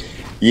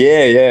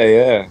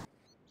 Yeah.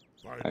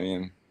 I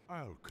mean,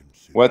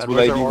 what And would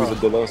where's I our do aura?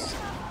 without the loss?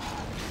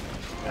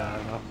 Yeah, I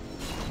don't know.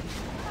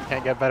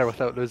 Can't get better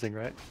without losing,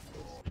 right?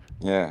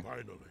 Yeah.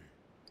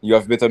 You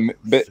have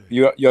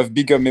you have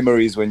bigger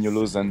memories when you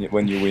lose than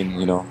when you win,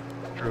 you know.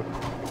 True.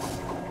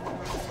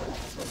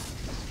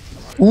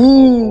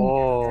 Ooh.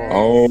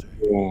 Oh.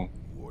 Oh.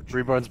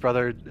 Reborn's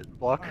brother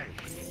block.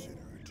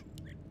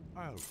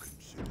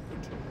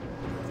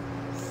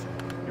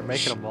 You're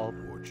making them all.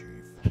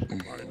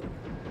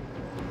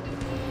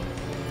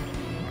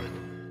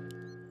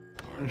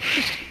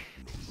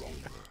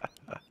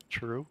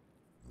 True.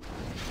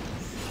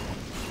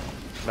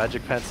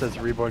 Magic Pants says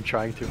Reborn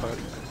trying too hard.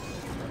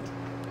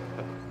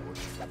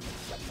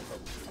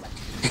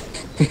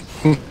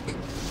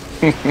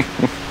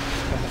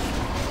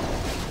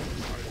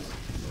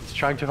 He's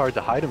trying too hard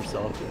to hide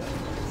himself.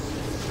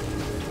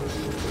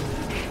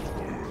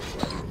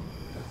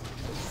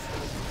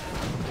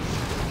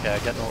 Okay, I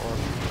get no orb.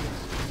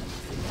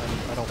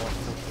 I don't want to.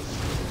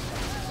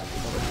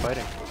 Oh, they're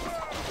fighting.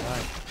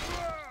 Nice.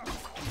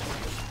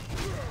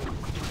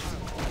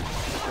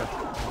 Okay,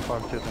 I'll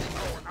farm to them.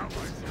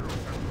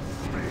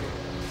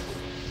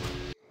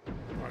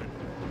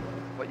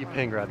 What you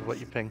ping, Rad? What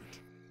you ping?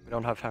 We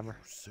don't have hammer.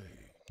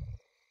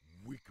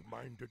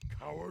 Weak-minded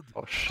coward.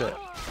 Oh shit.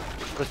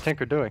 What's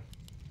Tinker doing?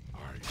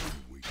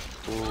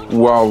 Ooh.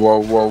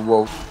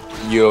 Wow.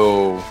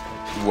 Yo.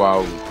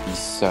 Wow, he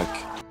suck.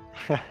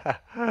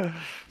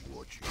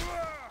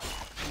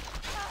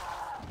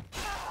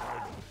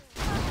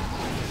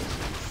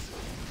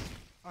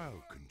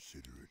 I'll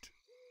consider it.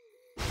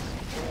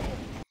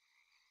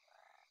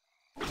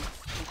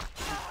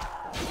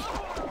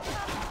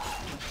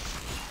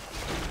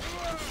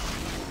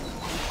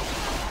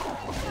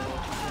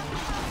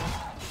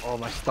 Oh,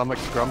 my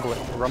stomach's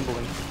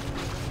rumbling.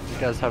 You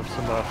guys have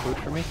some food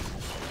for me?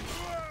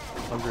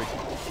 Hungry.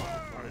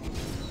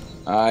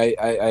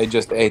 I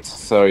just ate.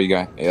 Sorry,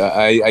 guy. Yeah,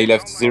 I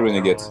left 0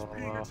 nuggets.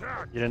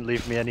 You didn't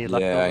leave me any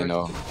leftovers? Yeah, I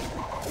know.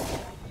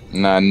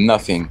 Nah,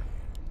 nothing.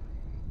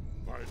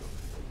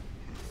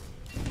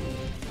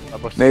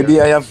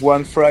 Maybe I have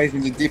 1 fries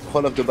in the deep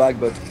hole of the bag,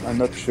 but I'm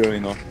not sure, you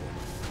know.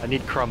 I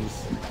need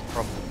crumbs.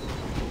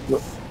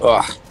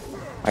 Ugh.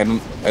 I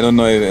don't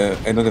know.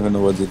 I don't even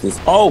know what it is.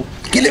 Oh,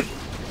 kill him!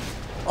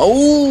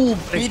 Oh,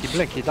 Blink,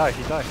 bitch! he died.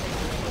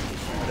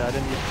 I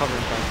didn't use cover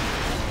in time.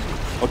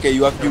 Okay,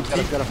 you have Get him,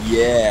 beauty. get him.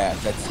 Yeah,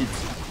 that's it.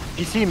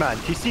 TC, man,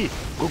 TC.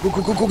 Go,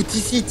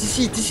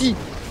 TC.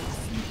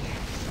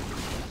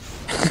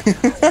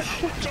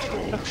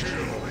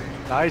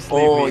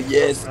 Nicely. Oh, beat.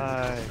 yes.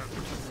 Nice.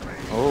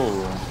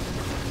 Oh.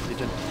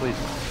 Legion, please.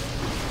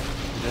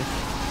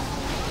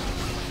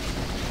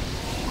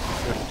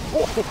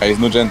 There is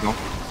no gent, no?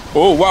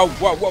 Oh, wow.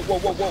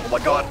 Oh my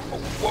god.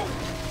 Whoa.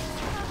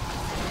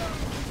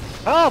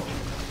 Help!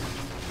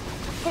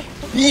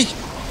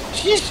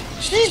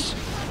 Sheesh.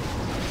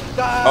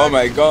 Die! Oh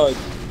my god.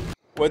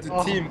 What a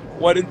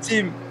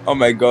team. Oh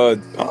my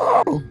god.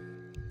 Oh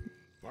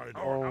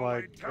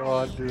my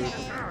god, dude.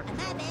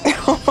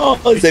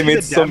 They made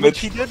the so damage much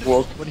he did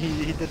work. when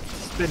he did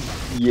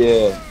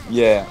spin.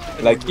 Yeah.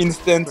 Like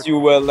instant, you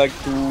were like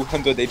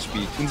 200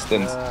 HP.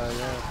 Instant. Yeah.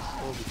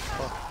 Holy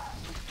fuck.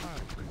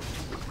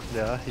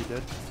 Yeah, he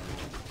did.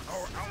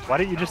 Why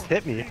didn't you just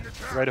hit me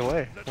right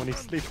away when he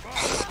sleeps?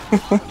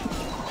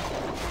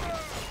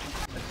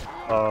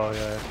 Oh,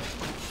 yeah.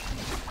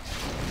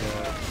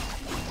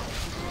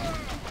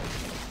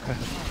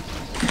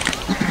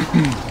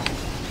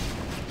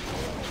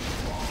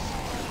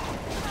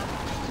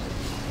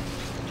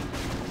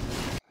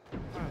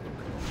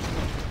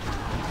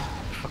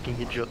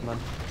 Fucking idiot, man.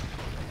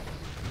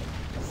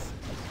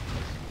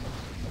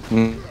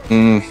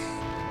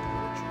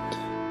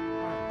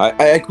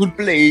 I could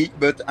play,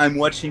 but I'm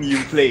watching you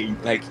play.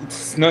 Like,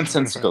 it's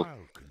nonsensical.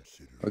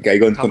 Okay, I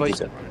go in How about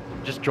confusion.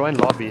 just join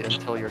lobby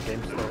until your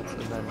game starts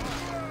and then watch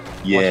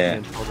me Yeah,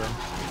 until then.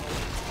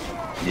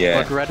 yeah.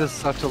 Like, red is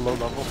such a low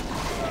level.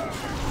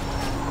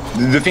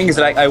 The thing is,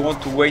 like, I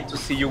want to wait to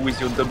see you with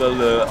your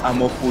double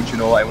armor food, you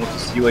know. I want to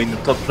see you in the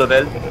top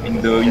level,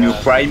 in your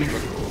prime.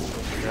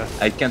 Yeah.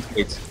 I can't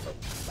wait.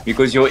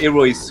 Because your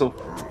hero is so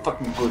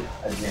fucking good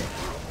again.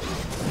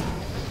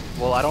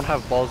 Well, I don't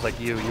have balls like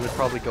you. You would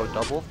probably go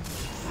double.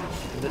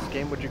 In this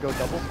game, would you go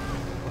double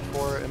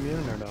before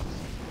immune or no?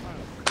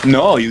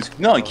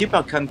 No, a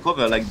keeper can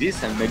cover like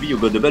this and maybe you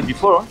go double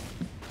before.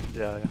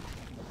 Yeah.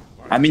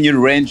 I mean, your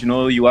range, you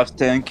know, you have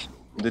tank.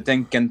 The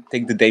tank can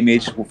take the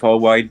damage for a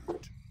while.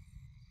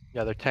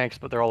 Yeah, they're tanks,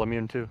 but they're all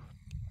immune too.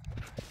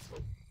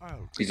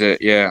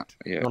 Yeah.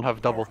 You don't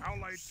have double.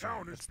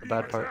 That's the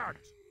bad part.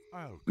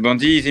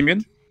 Bounty is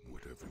immune?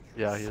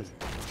 Yeah, he is.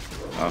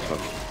 Oh,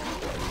 fuck.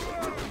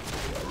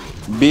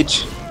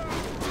 Bitch.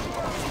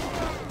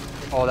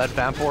 Oh, that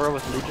vamp aura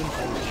with Legion?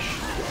 Holy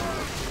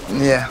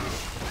shit. Yeah.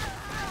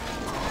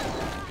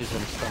 He's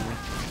gonna stun me.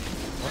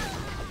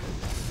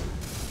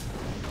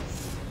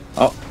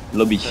 Oh,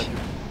 lobby.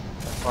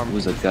 Farm.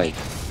 Who's that guy?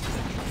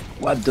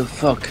 What the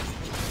fuck?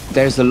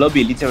 There's a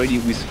lobby literally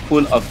with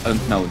full of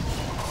unknown.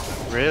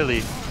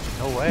 Really?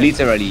 No way.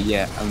 Literally,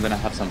 yeah. I'm gonna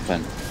have some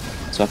fun.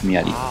 Swap me,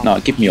 Ali. Wow. No,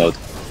 keep me out.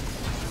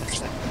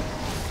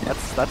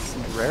 That's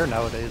rare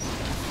nowadays.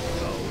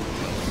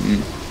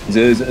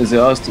 The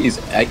host is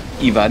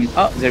Ivan.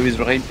 Ah, there is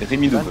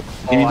Remy Dub. Oh,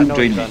 Remy I Dub know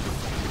joined me. Ivan.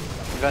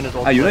 Ivan is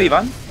old Ah, you know player.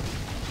 Ivan?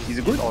 He's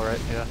good? Alright,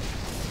 yeah.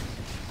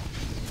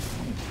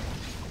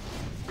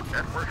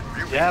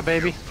 Yeah,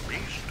 baby.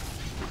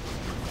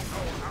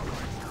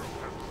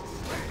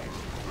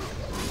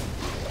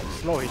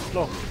 Slow, he's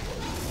slow.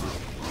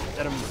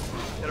 Get him,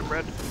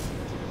 Brad.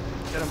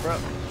 Get him, bro.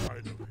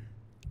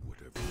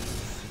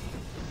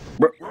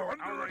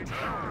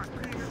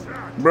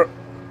 Bro.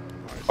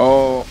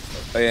 Oh,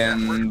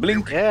 and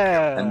blink.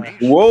 Yeah. And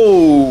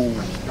whoa!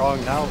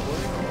 Strong now, boy.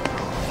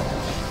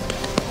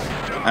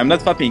 I'm not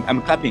fapping,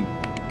 I'm clapping.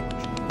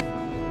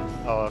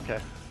 Oh, okay.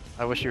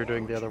 I wish you were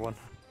doing the other one.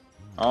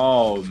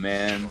 Oh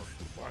man.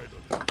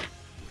 I Look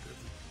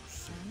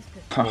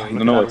don't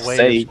at know that what to waves,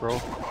 say. bro.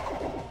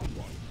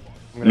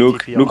 I'm gonna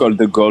TP Look on. all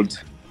the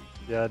gold.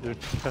 Yeah, dude.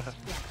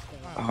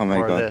 Oh my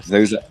Or god. this.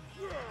 There's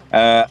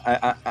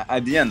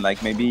at the end,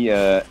 like maybe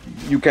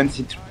you can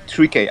see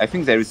 3k. I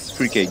think there is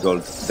 3k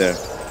gold there.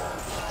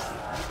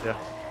 Yeah.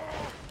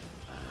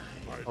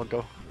 I'll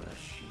go.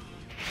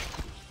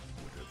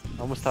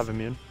 I almost have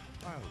immune.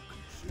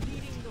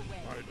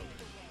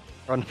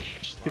 Run.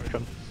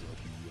 Run.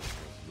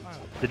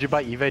 Did you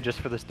buy Eve just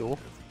for this duel?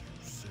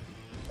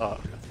 Oh,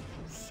 okay.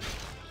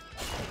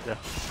 Yeah.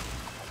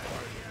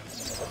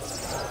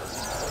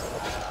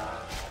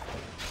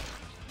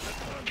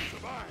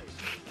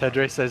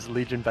 Tedre says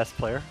Legion best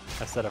player.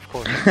 I said of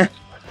course.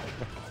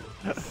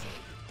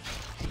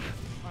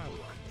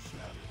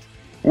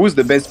 Who's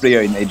the best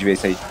player in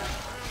HVSA?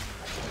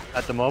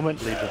 At the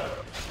moment, Legion.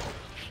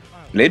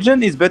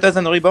 Legend is better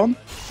than Reborn?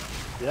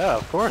 Yeah,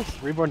 of course.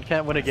 Reborn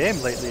can't win a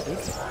game lately, dude.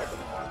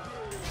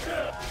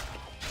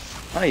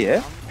 Ah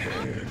yeah?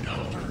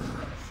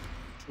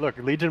 Look,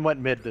 Legion went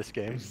mid this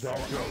game.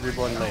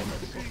 Reborn lane.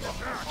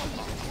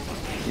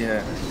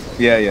 Yeah.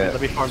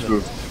 Let me farm True.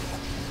 this.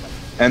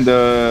 And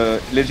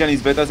Legend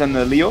is better than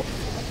Leo?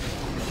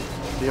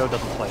 Leo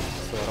doesn't play,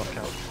 so I don't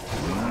count.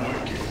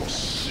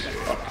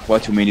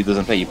 What you mean he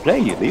doesn't play? He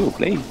play, Leo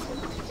play.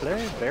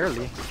 Play?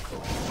 Barely.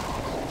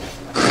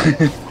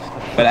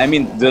 But I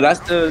mean, the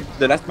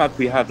last map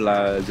we have,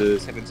 the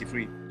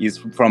 73, is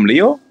from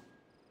Leo?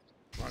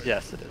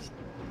 Yes, it is.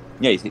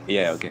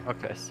 Yeah, okay.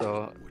 Okay,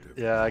 so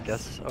yeah, I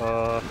guess.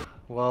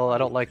 Well, I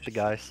don't like the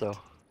guy, so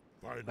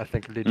I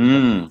think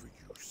Legion.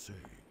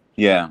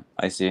 Yeah,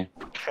 I see.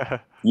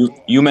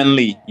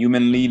 Humanly,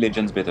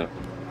 Legend's better.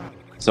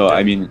 So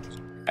I mean,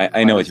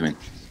 I know what you mean.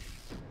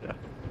 Yeah.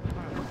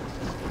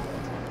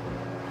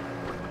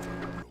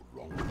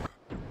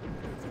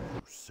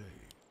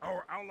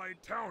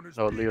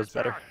 Oh, Leo's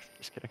better.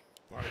 Just kidding.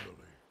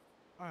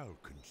 I'll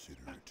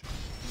consider it.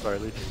 Sorry,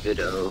 Legion.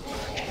 Ditto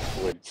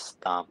would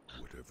stomp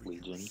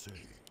Legion.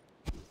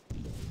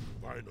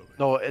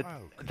 No,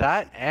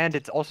 that and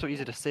it's also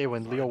easy to say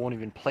when Leo won't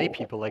even play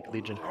people like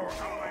Legion.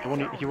 He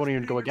won't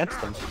even go against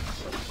them.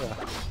 Yeah.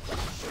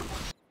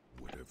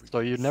 So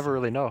you'd never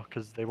really know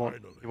because they won't.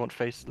 You won't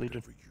face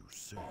Legion. Whatever you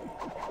say.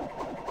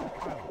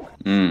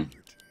 Hmm.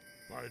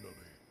 Finally.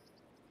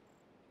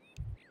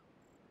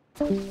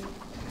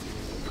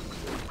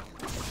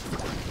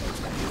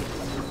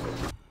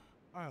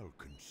 I'll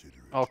consider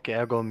it. Okay,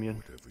 I'll go immune.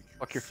 Whatever you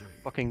Fuck your say.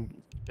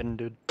 fucking bin,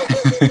 dude.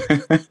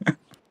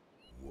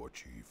 War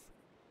Chief.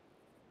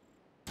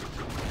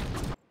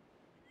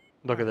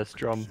 Look at this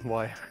drum.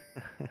 Why?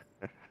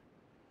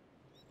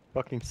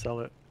 Fucking sell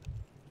it.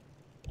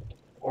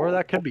 Or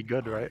that could be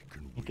good, right?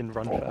 He can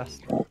run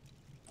fast.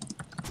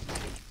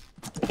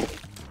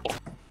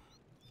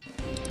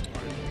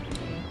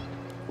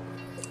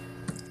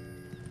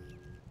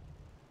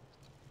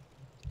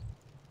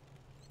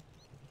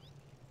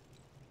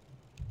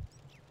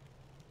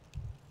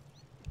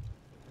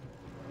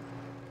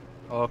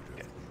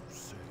 Okay.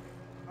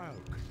 I'll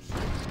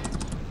consider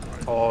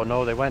Oh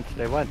no, they went.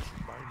 They went.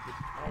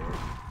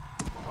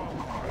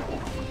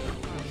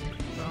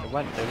 They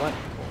went. They went.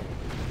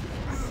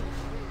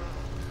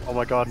 Oh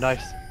my god,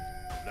 nice.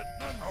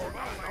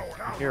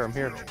 I'm here. I'm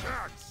here.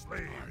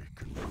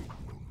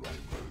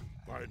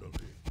 Finally.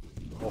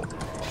 Oh,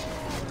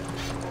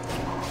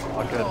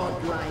 oh good.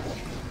 Godlike.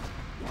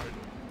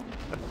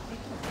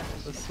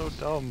 That's so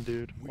dumb,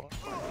 dude.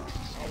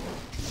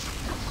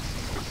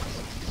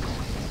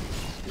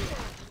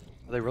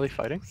 Are they really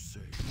fighting?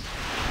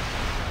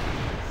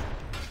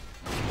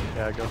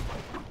 Yeah, go.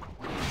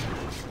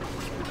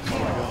 Oh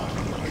my god.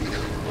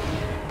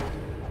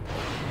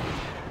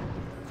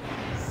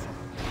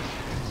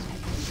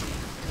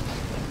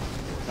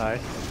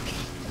 Nice.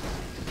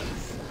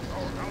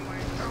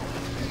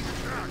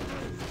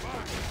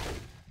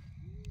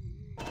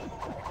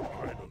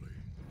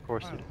 Of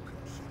course you do.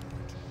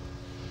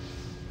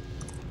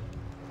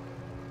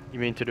 You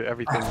mean to do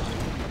everything?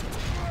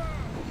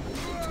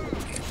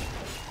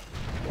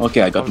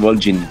 Okay, I got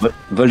Vol'jin.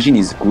 Vol'jin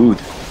is good.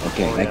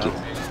 Okay, I like it.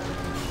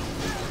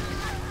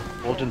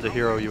 Vol'jin's a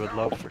hero you would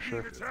love for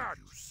sure.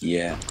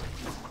 Yeah.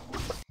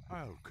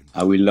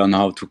 I will learn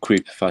how to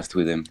creep fast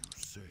with him.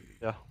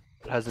 Yeah,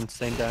 it has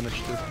insane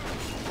damage too.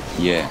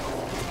 Yeah.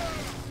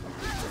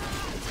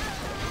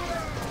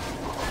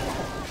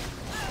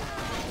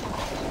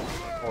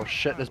 Oh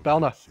shit, there's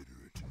Balna.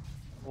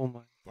 Oh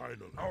my.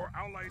 Finally. Our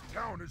allied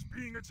town is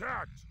being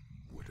attacked.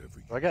 Whatever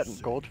Do I get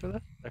gold for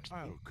this? XP?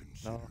 I'll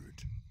consider No.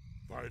 it.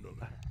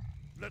 Finally.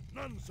 Let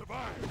none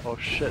survive. Oh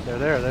shit, they're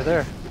there, they're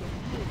there.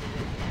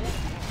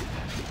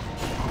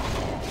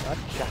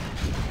 Gotcha.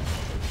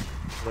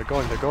 They're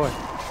going, they're going.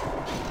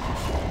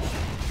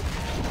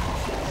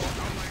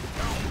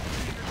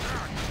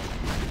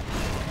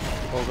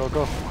 Go, go,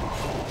 go.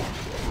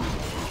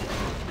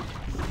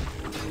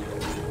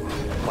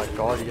 Oh my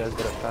god, you guys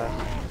did it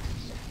fast.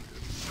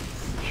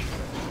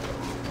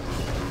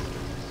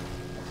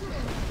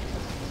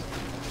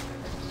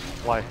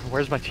 Why?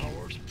 Where's my team?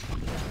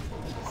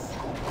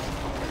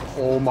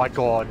 Oh my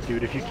god,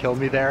 dude, if you kill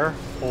me there,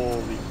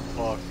 holy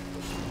fuck.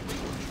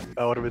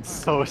 That would have been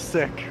so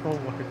sick. Oh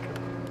my god.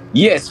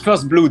 Yes,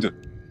 first blood.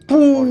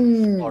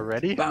 Boom.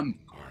 Already? Bam.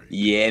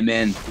 Yeah,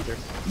 man.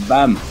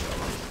 Bam.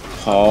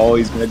 Oh,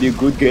 it's gonna be a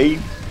good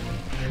game.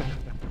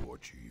 War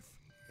Chief.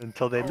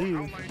 Until they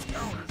leave.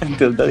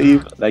 Until they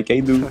leave, like I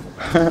do.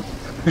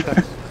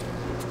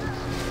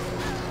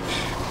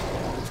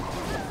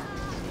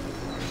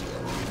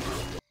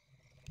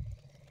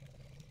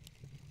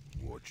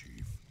 War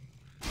Chief.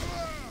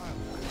 I'll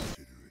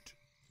consider it.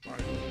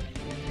 Finally.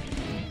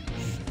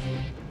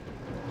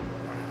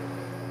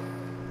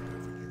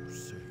 Whatever you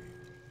say.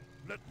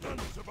 Let none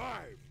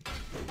survive.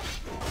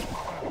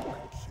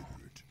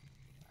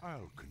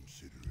 I'll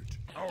consider it.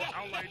 Our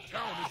allied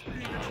town is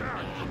being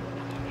attacked.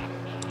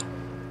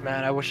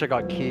 Man, I wish I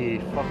got key.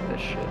 Fuck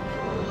this shit.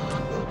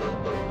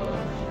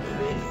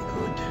 Very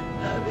good.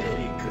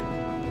 Very good.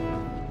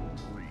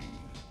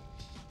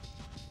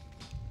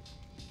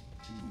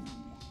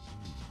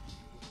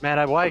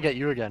 Man, why I get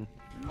you again?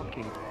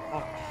 Fucking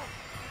fuck.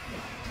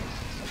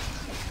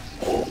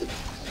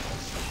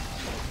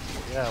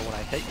 Yeah, when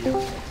I hit you.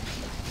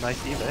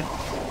 Nice eBay.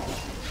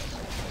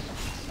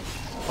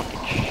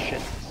 Fucking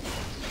shit.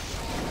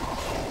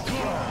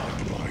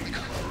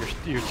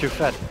 You're too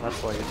fed.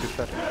 That's why you're too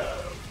fed.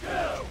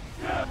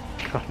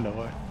 Oh no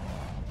way.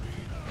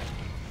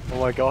 Oh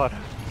my god.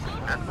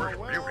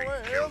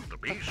 Killed the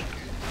beast.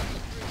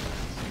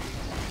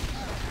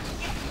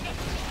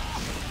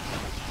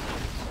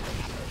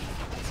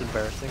 It's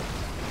embarrassing.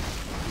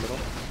 Middle.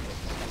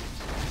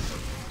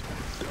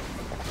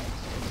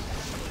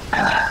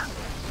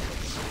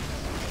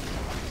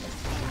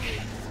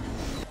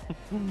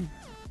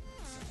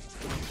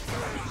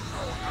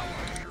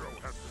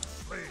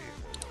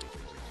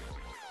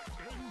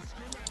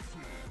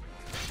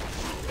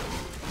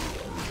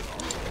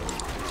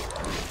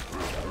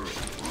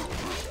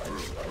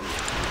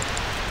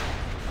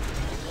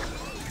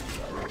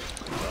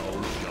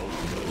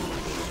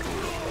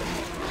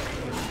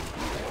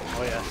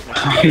 Oh yeah.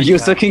 You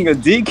sucking a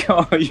dick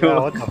or you? Yeah,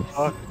 what the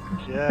fuck?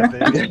 Yeah,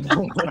 baby.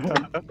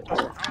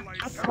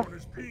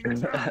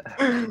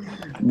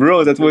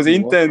 Bro, that was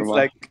intense.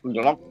 Like.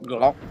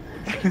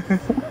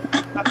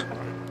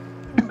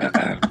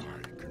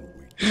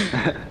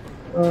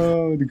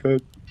 Oh the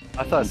god.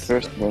 I thought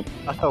First one.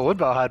 I thought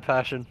Woodbow had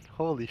passion.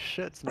 Holy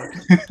shit,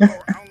 Snips.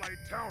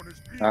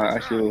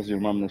 Actually, it was your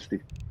mom,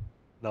 Nesty.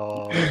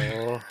 No.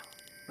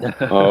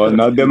 Oh,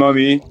 not the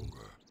mommy.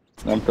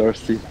 I'm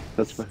thirsty.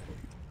 That's why.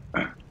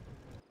 I'll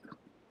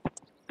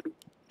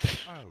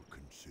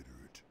consider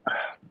it.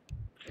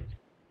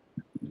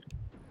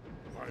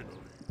 Finally,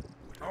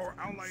 our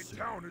allied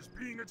town is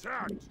being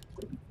attacked.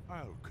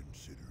 I'll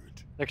consider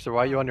it. Nixer,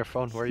 why are you on your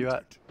phone? Where are you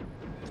at?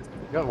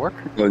 You at work?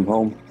 Going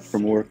home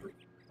from work.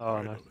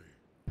 Oh, nice.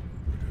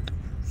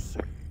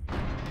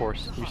 Of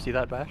course. You see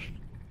that, Bash?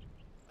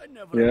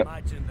 Yeah.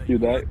 You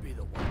die.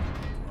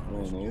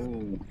 Oh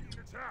no.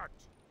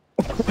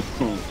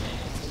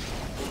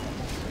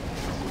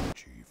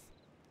 Chief,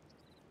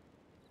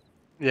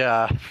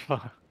 Yeah.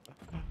 finally,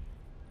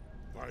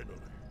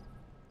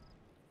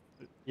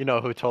 You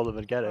know who told him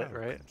to get it,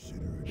 right? consider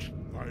it.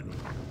 Finally,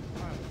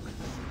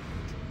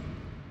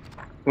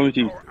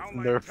 Community.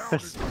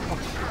 Nervous.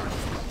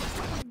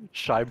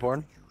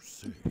 Shyborn.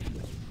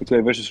 Okay,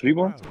 versus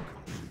Reborn?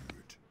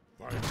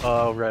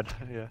 Oh, Red.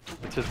 Yeah.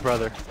 It's his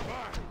brother.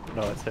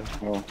 No, it's him.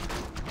 Oh.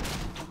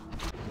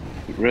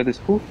 Red is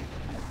who?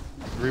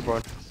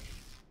 Reborn.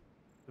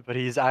 But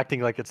he's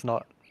acting like it's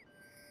not.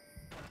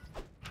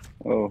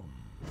 Oh.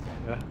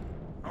 Yeah.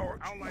 our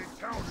allied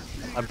town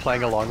is being I'm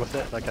playing along with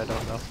it, like I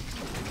don't know.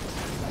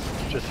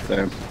 Just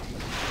Damn.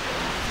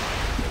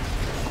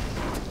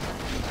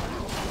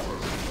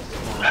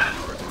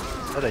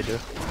 oh, they do.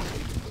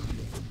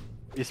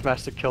 He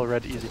smashed to kill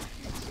Red easy.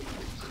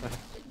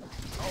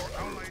 our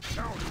allied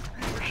town is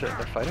being Oh shit,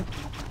 they're fighting?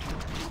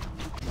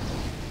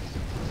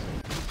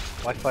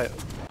 Why fight?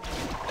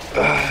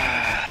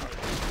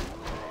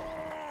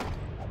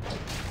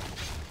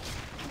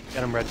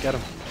 Get him, Red, get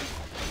him.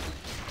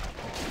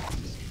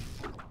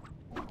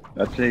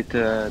 I played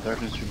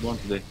Darkness Reborn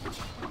today.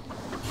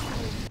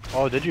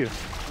 Oh, did you?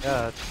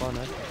 Yeah, that's fun,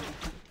 eh?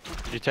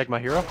 Did you take my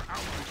hero?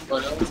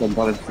 It's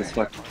unbalanced as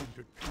fuck.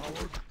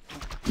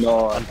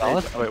 No,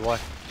 Unbalanced? Oh wait, why?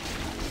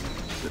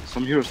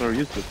 some heroes are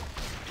useless.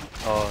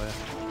 Oh yeah.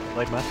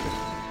 Blade Master?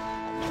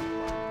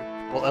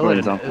 Well, For Illidan,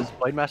 example. is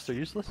Blade Master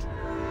useless?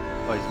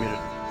 Oh, he's muted.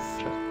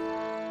 Check.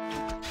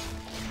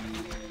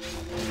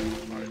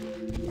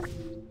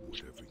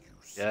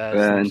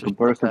 Yeah, In Snips are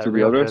comparison suck to that the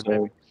real others, good,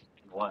 baby.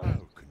 I'll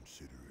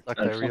consider it. Suck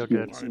that real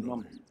good.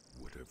 Finally,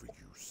 whatever you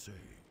say,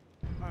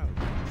 I'll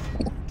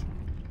consider it.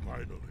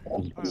 Finally,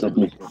 I'll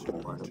Submit. consider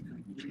it.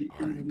 I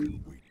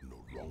can wait no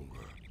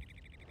longer.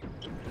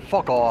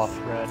 Fuck off,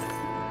 Red.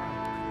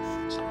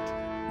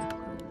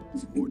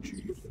 War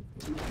chief,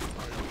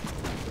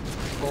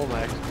 Full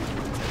max.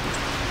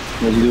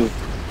 What do you do?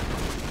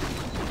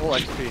 Full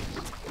XP.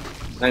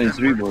 And it's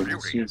Reborn,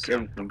 it sees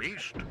everything.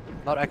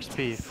 Not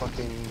XP,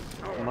 fucking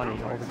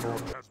money, all the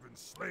gold. has been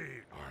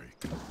slain. I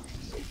can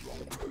wait no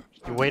longer.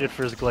 He waited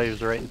for his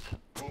glaives, right?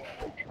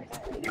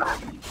 Yeah.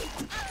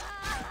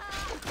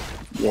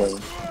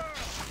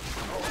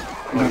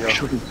 There you go.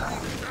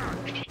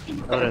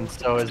 Illidan,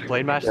 so is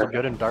Blade Master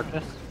good in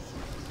darkness?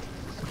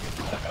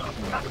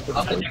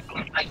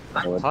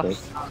 Huh?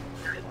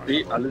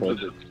 See, a little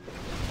bit.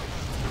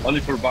 Only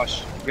for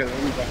Bash. Yeah,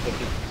 only Bash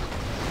of it.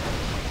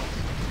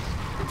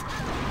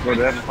 Bro,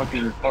 they have a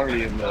fucking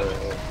party in the...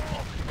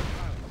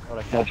 What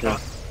I catch up.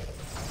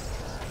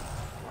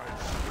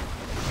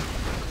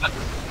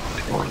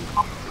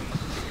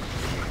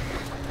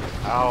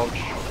 Ouch.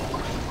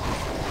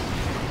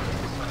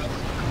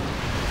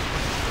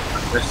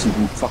 Rest of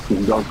them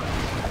fucking dog.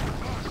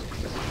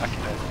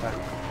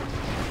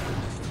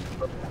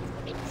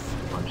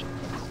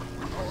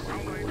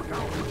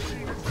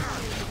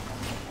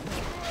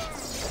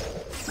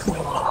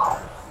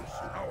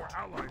 Our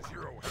allies'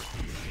 hero has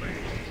been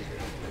slain.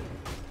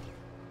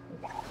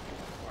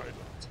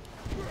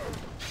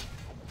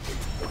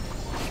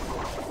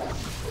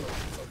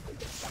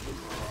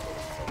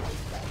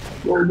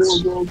 Go.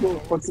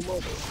 Fuck them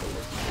up.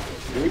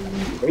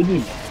 Ready.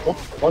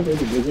 Fuck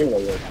it,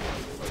 like that.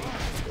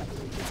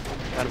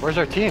 And where's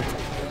our team?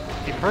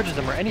 He purges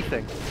them or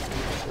anything.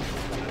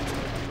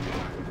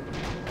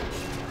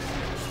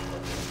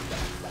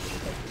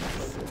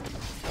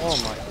 Oh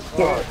my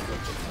god.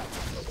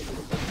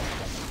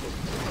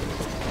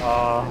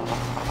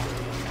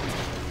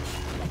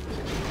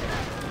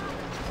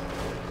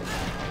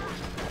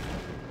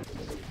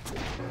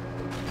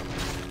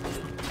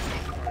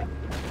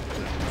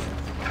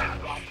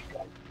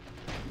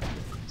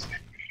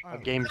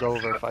 Game's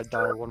over if I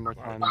die one more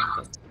time.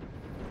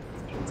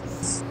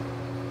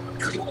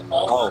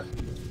 Oh.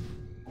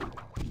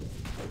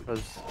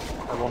 Because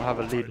I won't have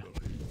a lead.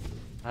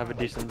 I have a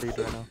decent lead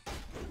right now.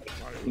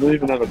 You don't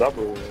even have a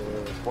double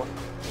one.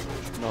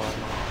 No,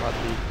 not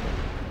lead.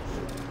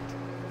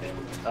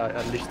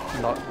 At least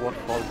not one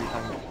fall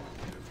behind.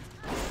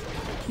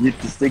 You need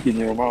to stick in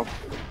your mouth.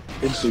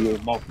 Into your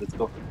mouth, let's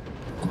go.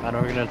 Man,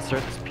 we're gonna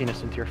insert this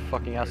penis into your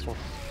fucking asshole.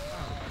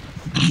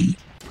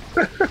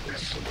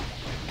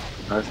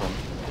 Nice one.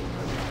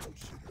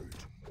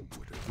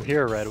 I'm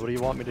here, Red. What do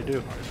you want me to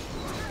do?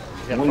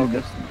 Get What do you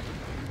focused.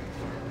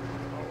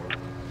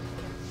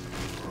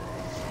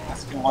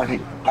 Ask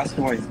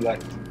him why he's black.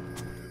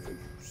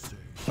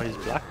 Oh, he's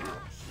black?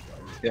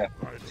 Yeah.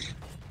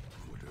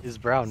 He's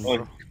brown, Oh,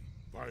 bro.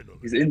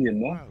 he's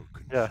Indian, no?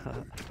 Yeah.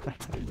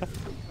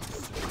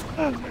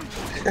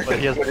 But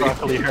he has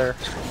broccoli hair.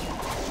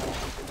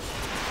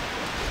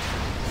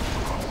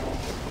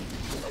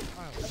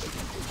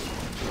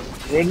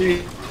 Really?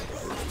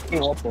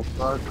 What the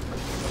fuck?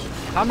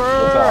 Hammer!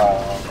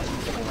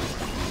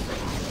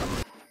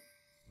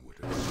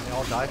 They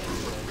all died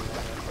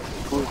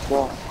for you. Who's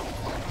that?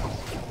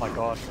 Oh my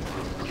god.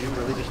 Did you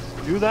really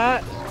just do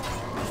that?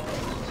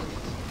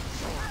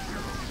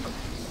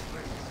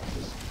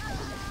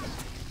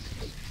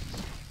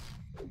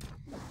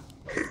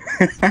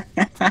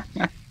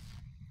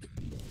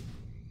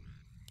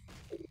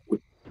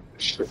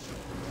 Shit.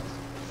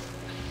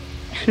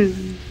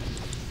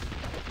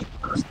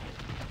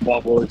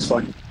 Bubble, it's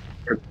fine.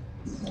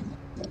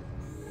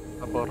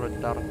 About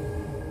it down.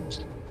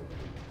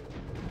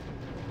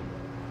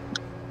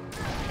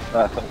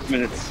 5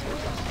 minutes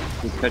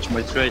to catch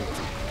my trade.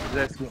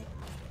 Let's go.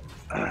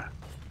 Yeah,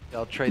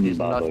 I'll trade these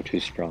Babo nuts too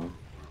strong.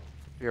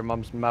 for your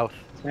mom's mouth.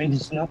 Trade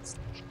these nuts.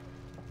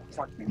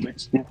 Fucking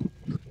bitch.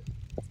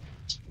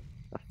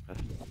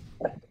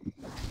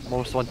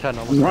 Almost 110,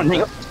 almost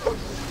Running 110. up.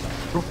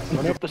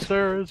 Running up the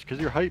stairs, because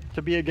you're hyped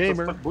to be a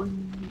gamer.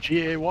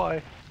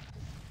 G-A-Y.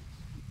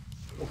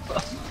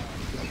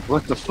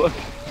 What the fuck?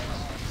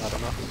 I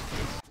don't know.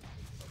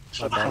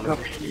 Shut My the bad.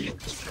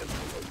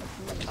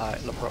 fuck up.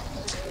 Alright, look, bro.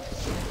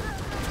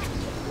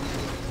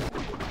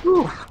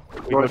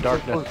 We go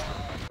darkness.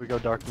 We go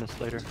darkness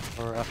later,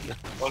 or after.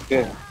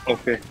 Okay,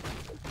 okay.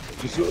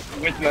 Just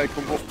wait till I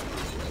come home.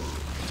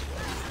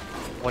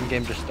 One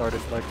game just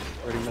started like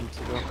 30 minutes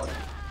ago.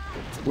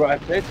 Bro, I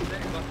played today,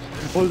 but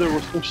the holder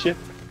was so shit.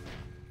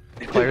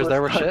 Players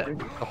there were shit?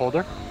 The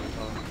holder?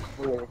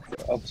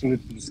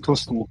 Absolutely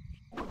disgusting.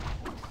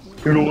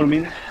 You know what I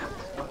mean?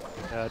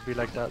 Yeah, it'd be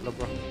like that, little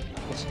bro.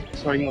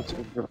 Sorry, not to.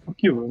 Fuck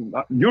you.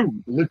 You're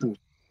little.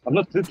 I'm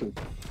not little.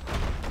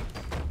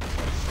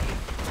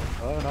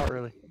 Oh, not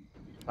really.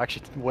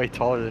 Actually, way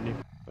taller than you.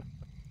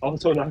 How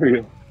tall are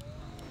you?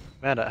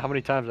 Man, how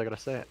many times I gotta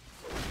say it?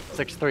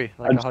 6'3",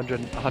 like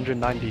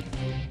 190.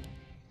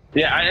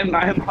 Yeah, I am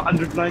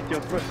 190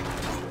 of course.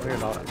 No, you're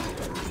not.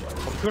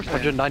 Of course I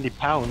am. 190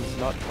 pounds,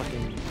 not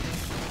fucking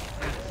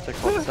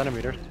 6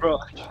 centimeters. Bro,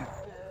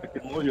 I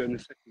can mow you in a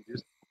second,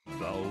 dude.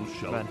 Thou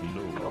shalt Man.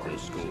 know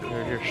this goal.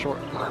 You're short.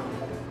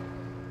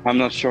 I'm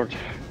not short.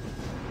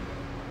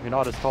 You're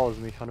not as tall as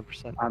me,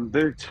 100%. I'm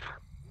built.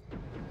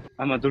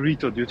 I'm a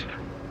Dorito, dude.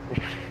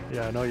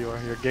 Yeah, I know you are.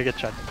 You're Giga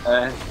Chan.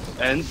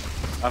 And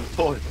I'm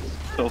tall.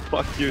 So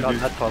fuck you, Not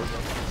dude. that tall.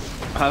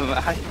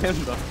 I am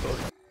not tall.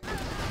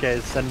 Okay,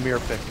 send me your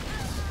pic.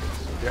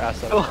 Your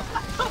ass out.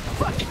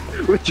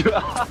 With your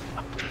ass.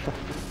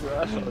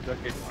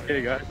 Okay,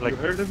 okay, guys. Like, you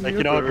heard of like me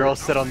you know, or- girls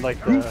sit on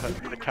like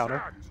the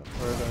counter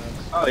or the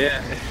Oh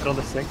yeah. sit on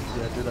the sink.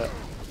 Yeah, do that.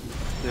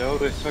 They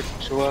always fucking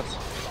show us.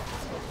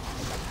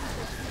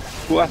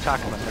 Who Attack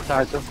him.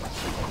 Attack him.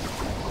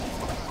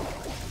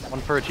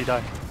 One purge, he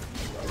died.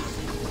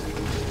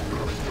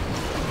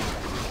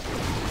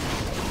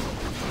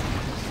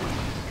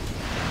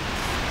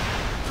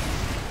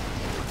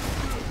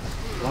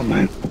 Oh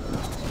man.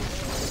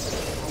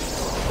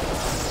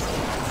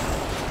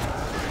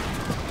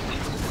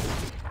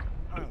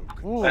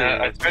 Ooh,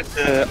 I tried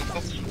the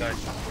assassin guy.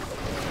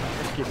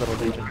 risky little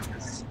legion.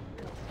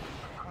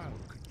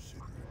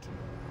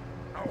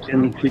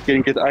 He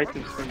can get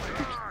items from the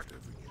creature.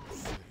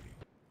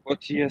 But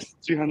he has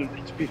 300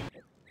 HP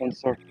on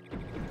sword.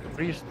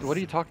 What are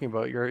you talking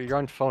about? You're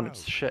on phone.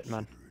 It's shit,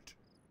 man.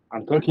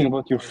 I'm talking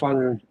about your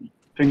father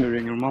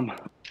fingering your mom.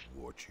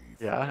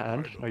 Yeah,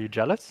 and are you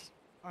jealous?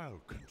 I'll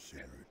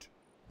consider it.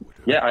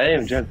 Yeah, I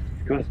am jealous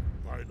because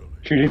Finally,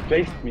 she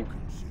replaced me.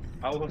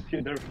 I was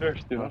here there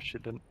first, you No, know. she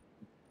didn't.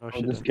 No, Oh,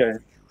 she this didn't. guy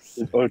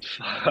is old.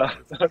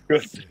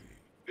 Good.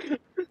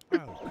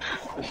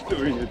 The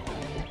story is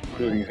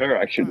doing her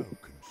actually.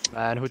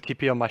 Man, who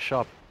TP on my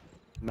shop?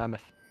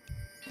 Mammoth.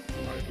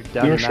 You're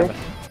down Your in shop?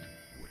 Mammoth.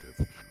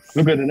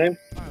 Look at the name.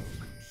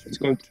 It's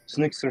called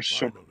Snickster's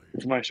shop.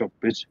 It's my shop,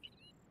 bitch.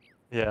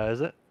 Yeah,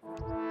 is it?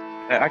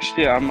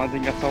 Actually, I'm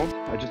adding a sound.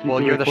 I just need Well,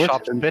 to you're the record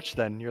shop's and- bitch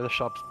then. You're the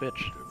shop's bitch.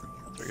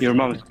 That's what Your you're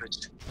mom is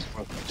bitch.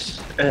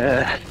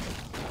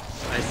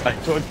 I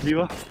told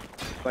Viva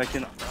if I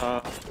can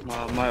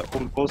my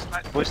own voice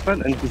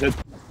line, and he said,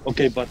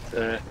 okay, but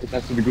it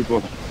has to be a good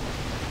one. saying.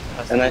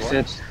 Has to And be I what?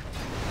 said,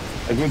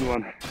 a good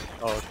one.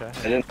 Oh, okay.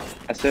 And then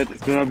I said,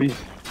 it's gonna be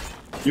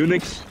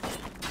Unix.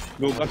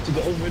 Go back to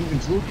the old one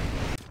with root,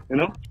 you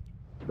know?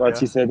 But Yeah.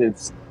 he said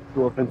it's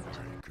too offensive.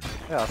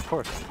 Yeah, of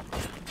course.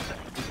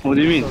 What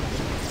do you mean?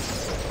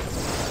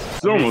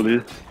 It's normal,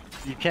 dude.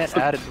 You can't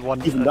add it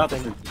one Even that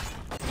thing. thing. Can't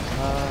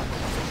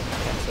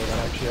say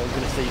that actually. I was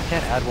gonna say you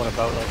can't add one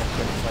about like a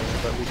certain player,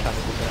 but we kind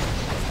of did that.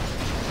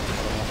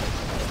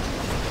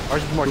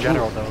 Ours is more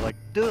general though, like,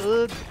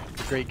 dude,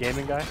 the great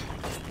gaming guy.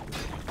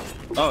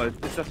 Oh,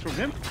 it's just from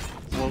him?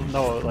 Well,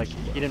 no, like,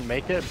 he didn't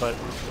make it, but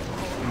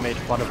we made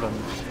fun of him,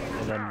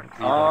 and then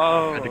we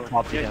had to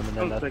copy him, and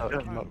then that's how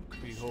it came up.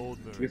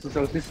 This is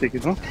autistic, you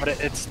know? But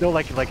it's still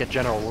like a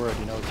general word,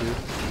 you know, dude.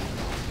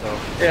 So,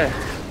 Yeah.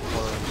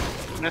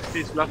 or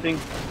Nesty is nothing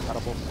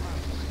compatible.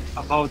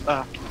 about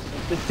a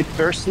autistic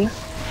person.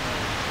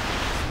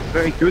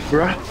 Very good,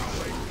 bro.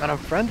 And I'm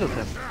friends with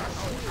him.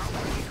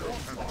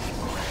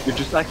 You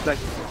just act like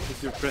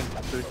he's your friend.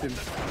 So it's him.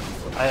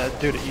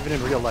 Dude, even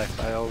in real life,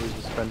 I always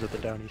was friends with the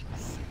Downies.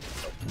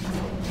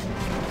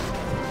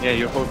 Yeah,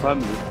 your whole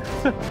family.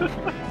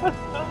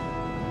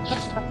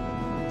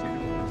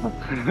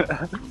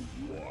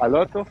 A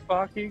lot of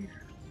fucking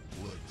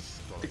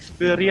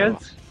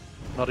experience.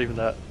 Not even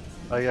that.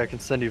 I can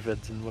send you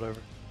vids and whatever.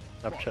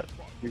 Snapchat.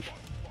 You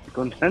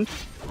consent?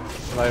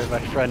 My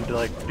friend,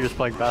 like, he was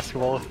playing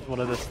basketball with one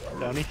of the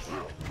Downies.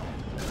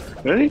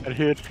 Really? And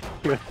he'd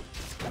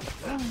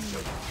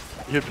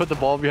put the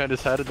ball behind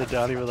his head and the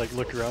Downy would like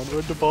look around,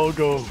 where'd the ball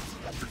go?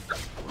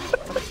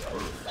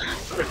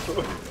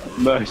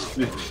 Nice,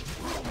 dude.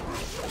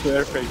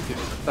 Perfect, dude.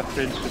 That's a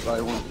friendship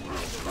I want.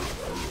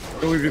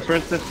 Can we be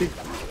friends, Nesty?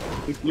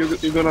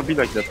 You're gonna be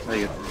like that, I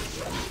guess.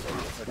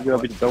 You're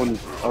gonna be the down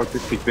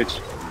artistic bitch.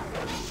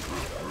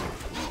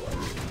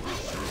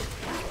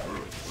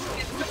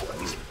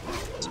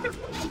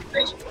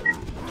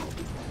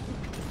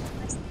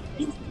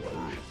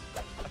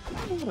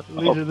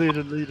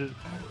 Legion.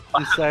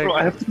 You sang, Bro,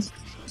 I have to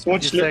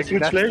switch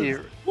lanes.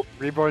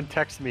 Reborn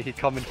text me, he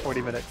come in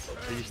 40 minutes.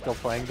 Are you still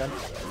playing then?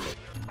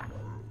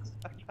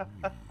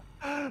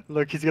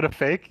 Look, he's gonna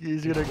fake.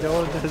 He's gonna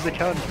go into his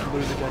account and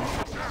lose again.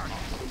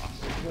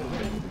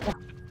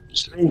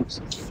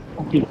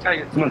 Okay,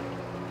 come on.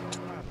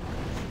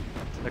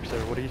 Nexter,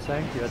 what are you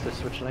saying? You had to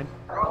switch lane?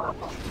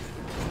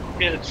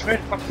 Yeah, that's right.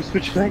 Fuck, we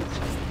switch lanes.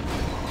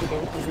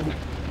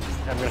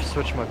 I'm gonna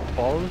switch my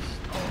balls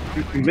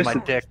You to my missed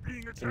it. dick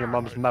in your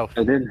mom's mouth.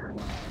 I did.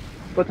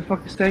 What the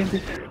fuck is saying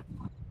this?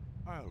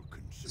 I'll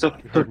consider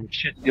So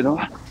shit, you know?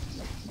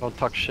 Don't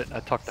talk shit, I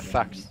talk the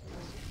facts.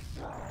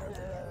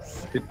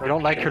 I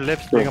don't like your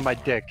lips being on my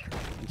dick.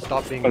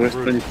 Stop being There's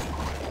rude.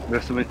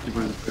 so many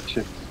people that fuck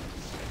shit.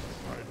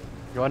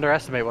 You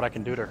underestimate what I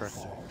can do to her.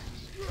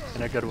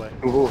 In a good way.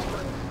 Oh,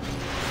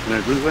 in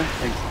a good way?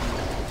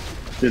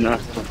 Thanks. Didn't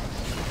ask for.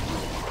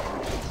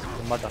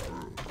 Your mother.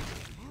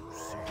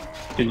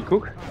 Can you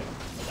cook?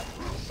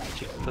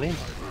 She's clean.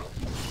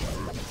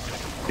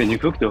 Can you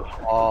cook though?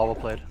 Oh, well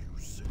played.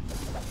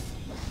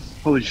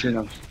 Holy shit,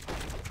 I'm...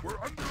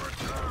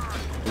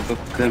 We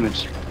got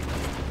damage.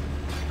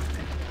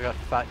 We got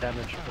fat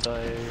damage, but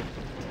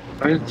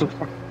Why is it so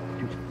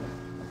fucking...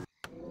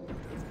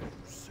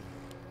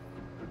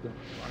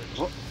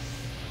 What?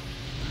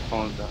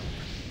 Oh, that.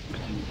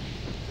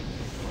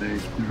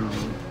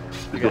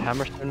 you got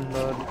Hammerstone,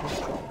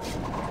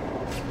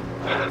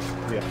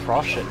 we got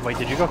Frost shit. Wait,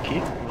 did you go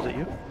Keith? Was it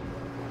you?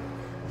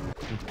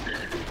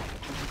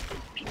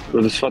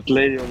 Well, this fat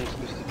lady on this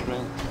Mr.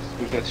 Train.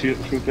 Because she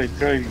played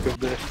train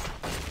because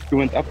she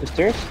went up the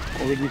stairs,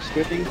 already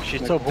sweating.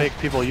 She's like, so big,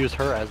 people use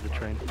her as the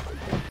train.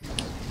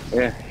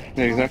 Yeah,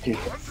 exactly.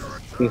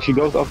 Then she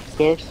goes up the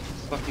stairs,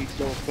 fucking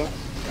slow as fuck.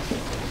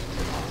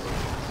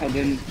 And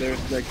then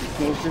there's like this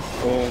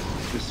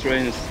notice, this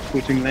train is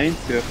switching lanes,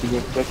 so you have to go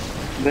to that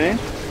lane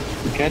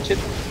to catch it.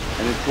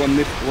 And it's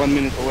 1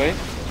 minute away.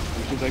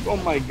 And she's like, oh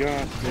my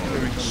god, the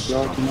train is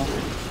dark, you know?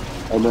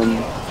 And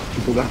then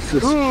she goes down to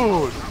the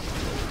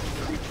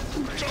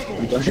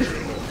Dude!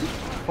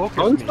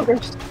 Focus me.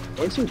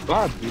 Why is so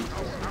bad, dude?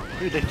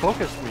 Dude, they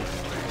focused me.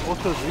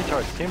 Both those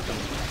retards came from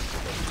me.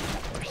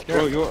 They're scared.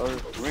 Bro, you're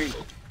range.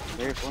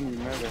 There's only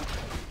murder.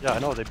 Yeah, I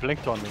know, they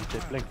blinked on me. They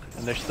blinked.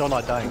 And they're still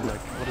not dying.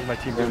 Like, what is my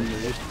team doing? They're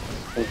used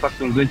In fact,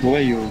 don't blink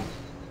away, you.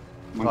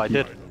 No, I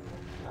did.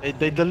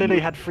 They literally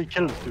had 3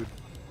 kills, dude.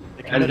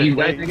 They And you committed,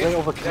 died they again?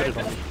 overcommitted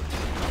on me.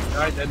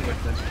 Right, anyway,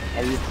 then.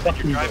 Are you You're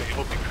fucking driving, you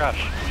hope you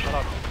crash. Shut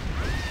up.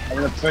 I'm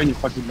gonna train you,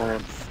 fucking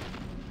moron.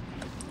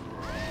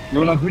 You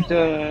wanna greet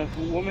the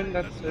woman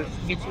that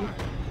speaks you?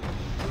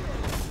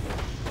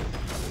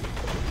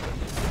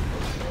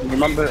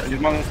 Remember, your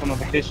mom is on a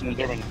vacation in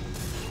Germany.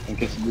 In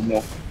case you didn't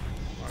know.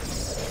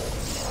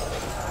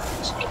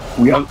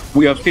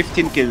 We have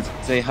 15 kills.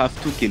 They have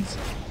 2 kills.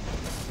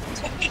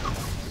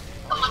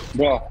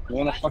 Bro, you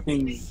wanna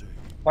fucking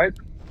fight?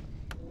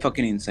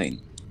 Fucking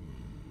insane.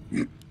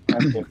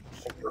 Okay.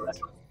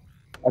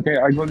 Okay,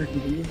 I go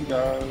listen to music,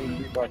 I'll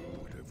be back.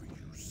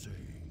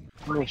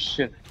 Oh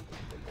shit.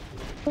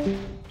 I'll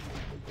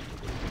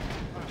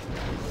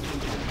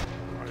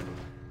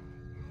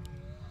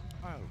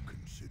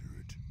consider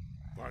it.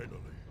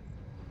 Finally.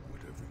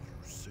 Whatever you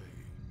say.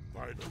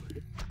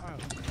 Finally. I'll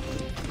consider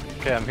it.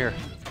 Okay, I'm here.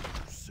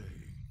 Say.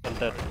 I'm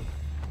dead.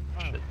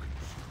 Shit.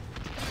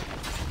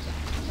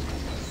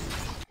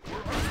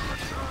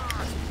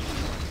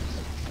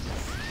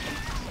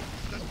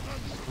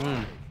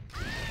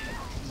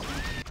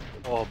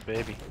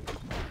 baby.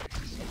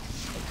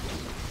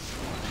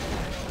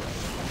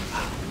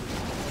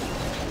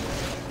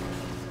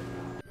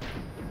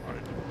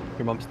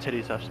 Your mom's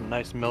titties have some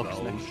nice milk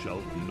in Thou it.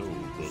 shalt know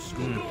the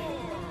score.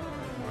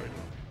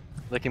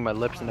 Licking my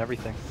lips and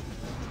everything.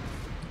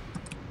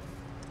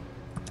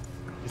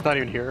 He's not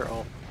even here.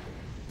 Oh.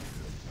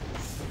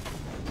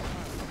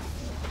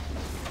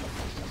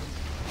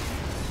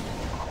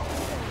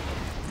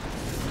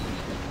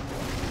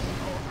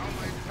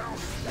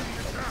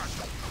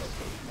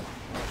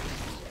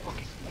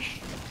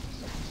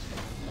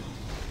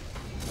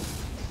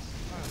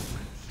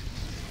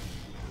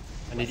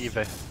 I need Eve.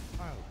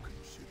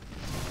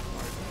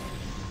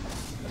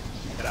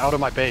 Get out of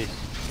my base.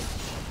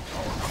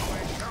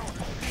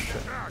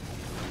 Shit.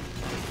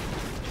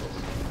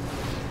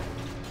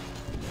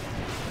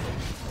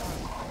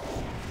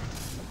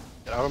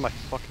 Get out of my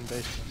fucking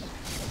base.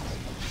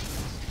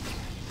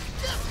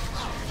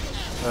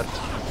 Good.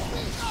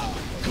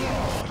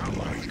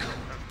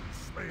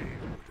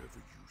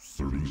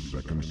 30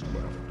 seconds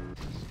left.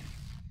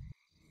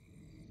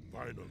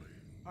 Finally,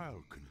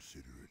 I'll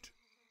consider it.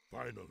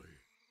 Finally.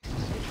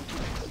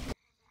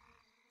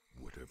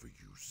 Whatever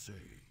you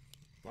say.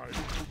 Finally.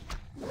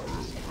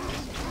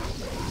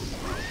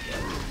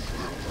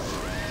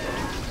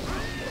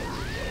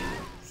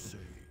 Say,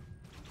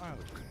 I'll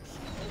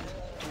consider it.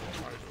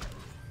 Finally.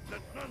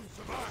 Let none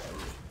survive.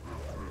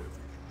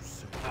 Whatever you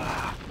say.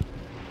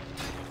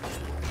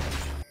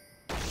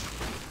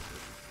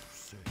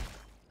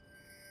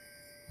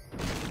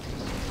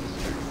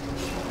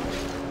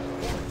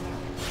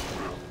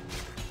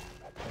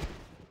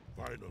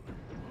 Finally.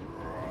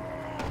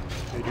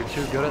 Dude, you're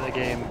too good at the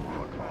game.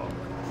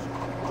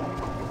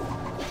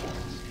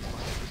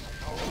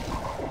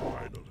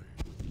 Finally.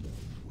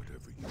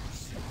 Whatever you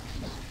say.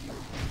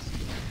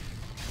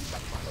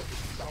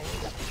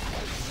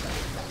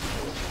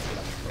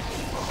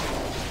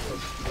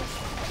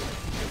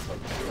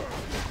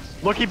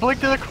 Look, he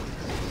blinked in the.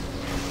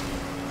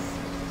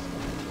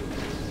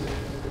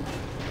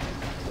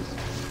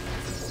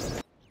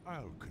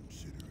 I'll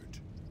consider it.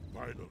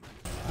 Finally.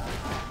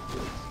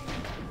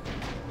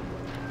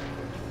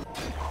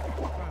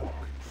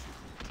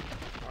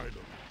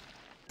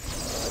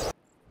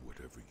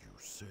 Whatever you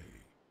say.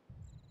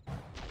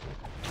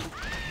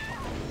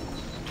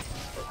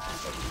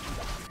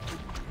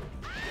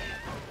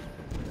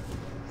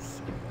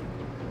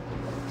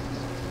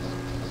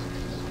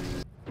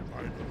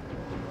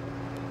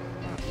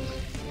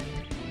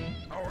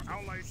 Our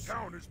allied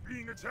town is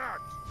being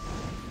attacked.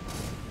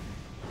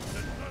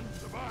 Let none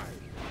survive.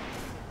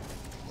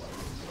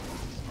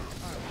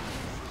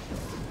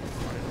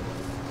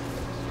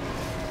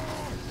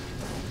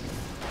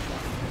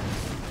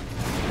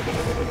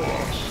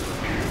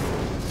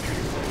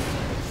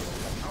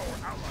 Our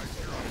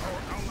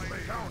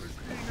allied town is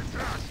being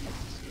attacked.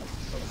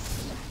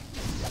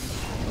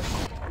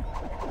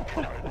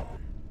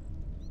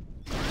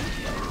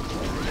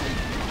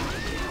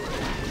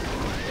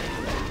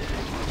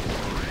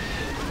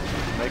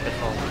 Make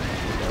us all.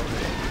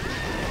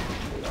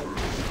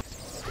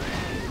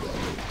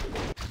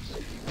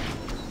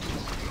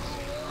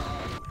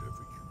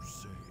 Whatever you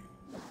say.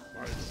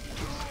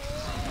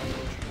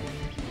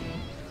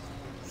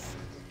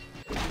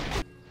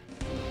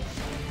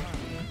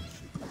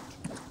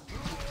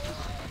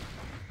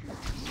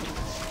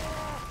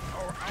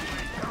 Our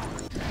allied town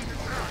is being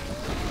attacked.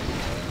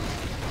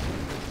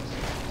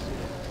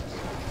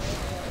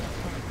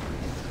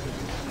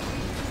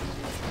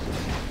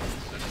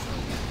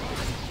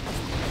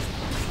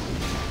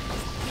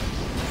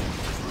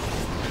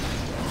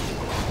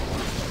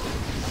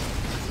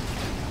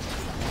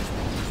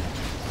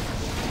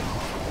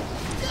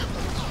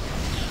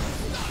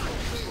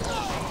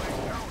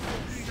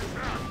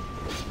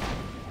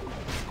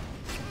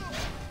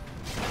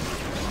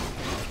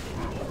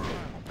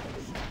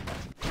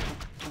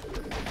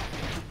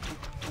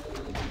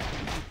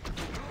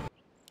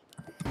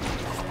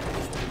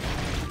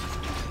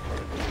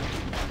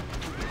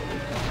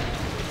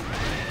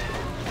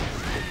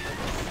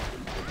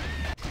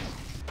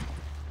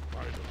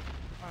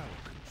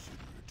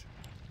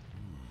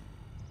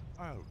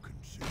 I'll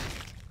consider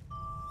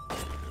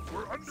it.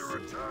 We're under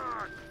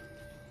attack!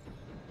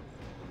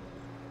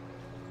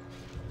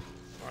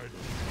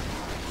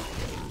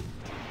 Finally.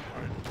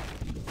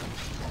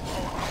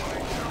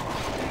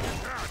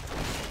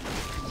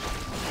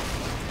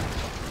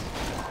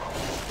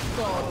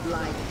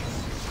 Godlike.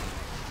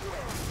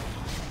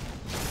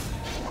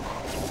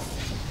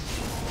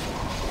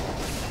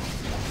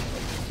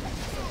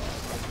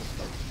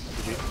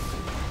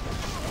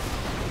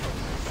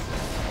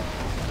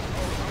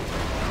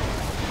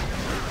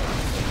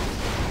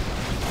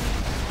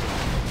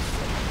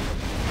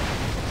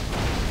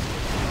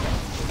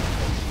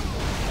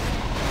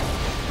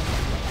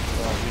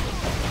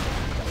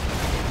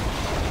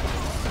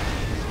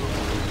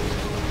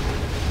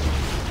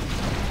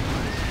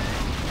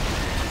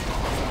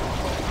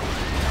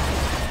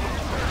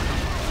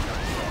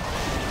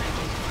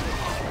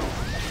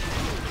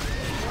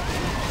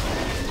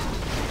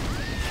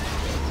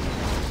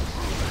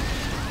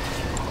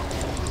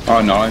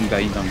 Oh no, I'm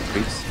dying on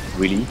tricks.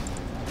 Really?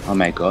 Oh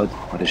my god,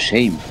 what a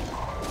shame.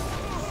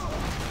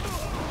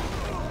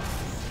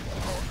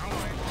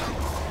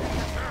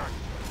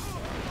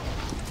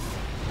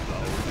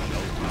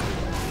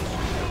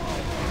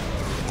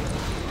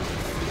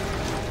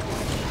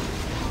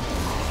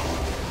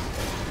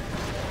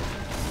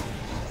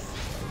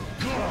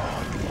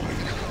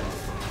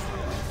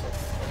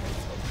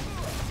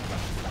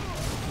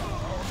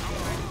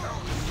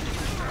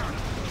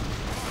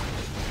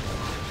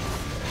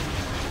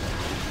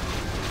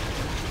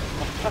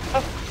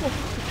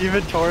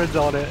 Even Torrens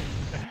on it.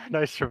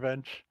 Nice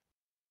revenge.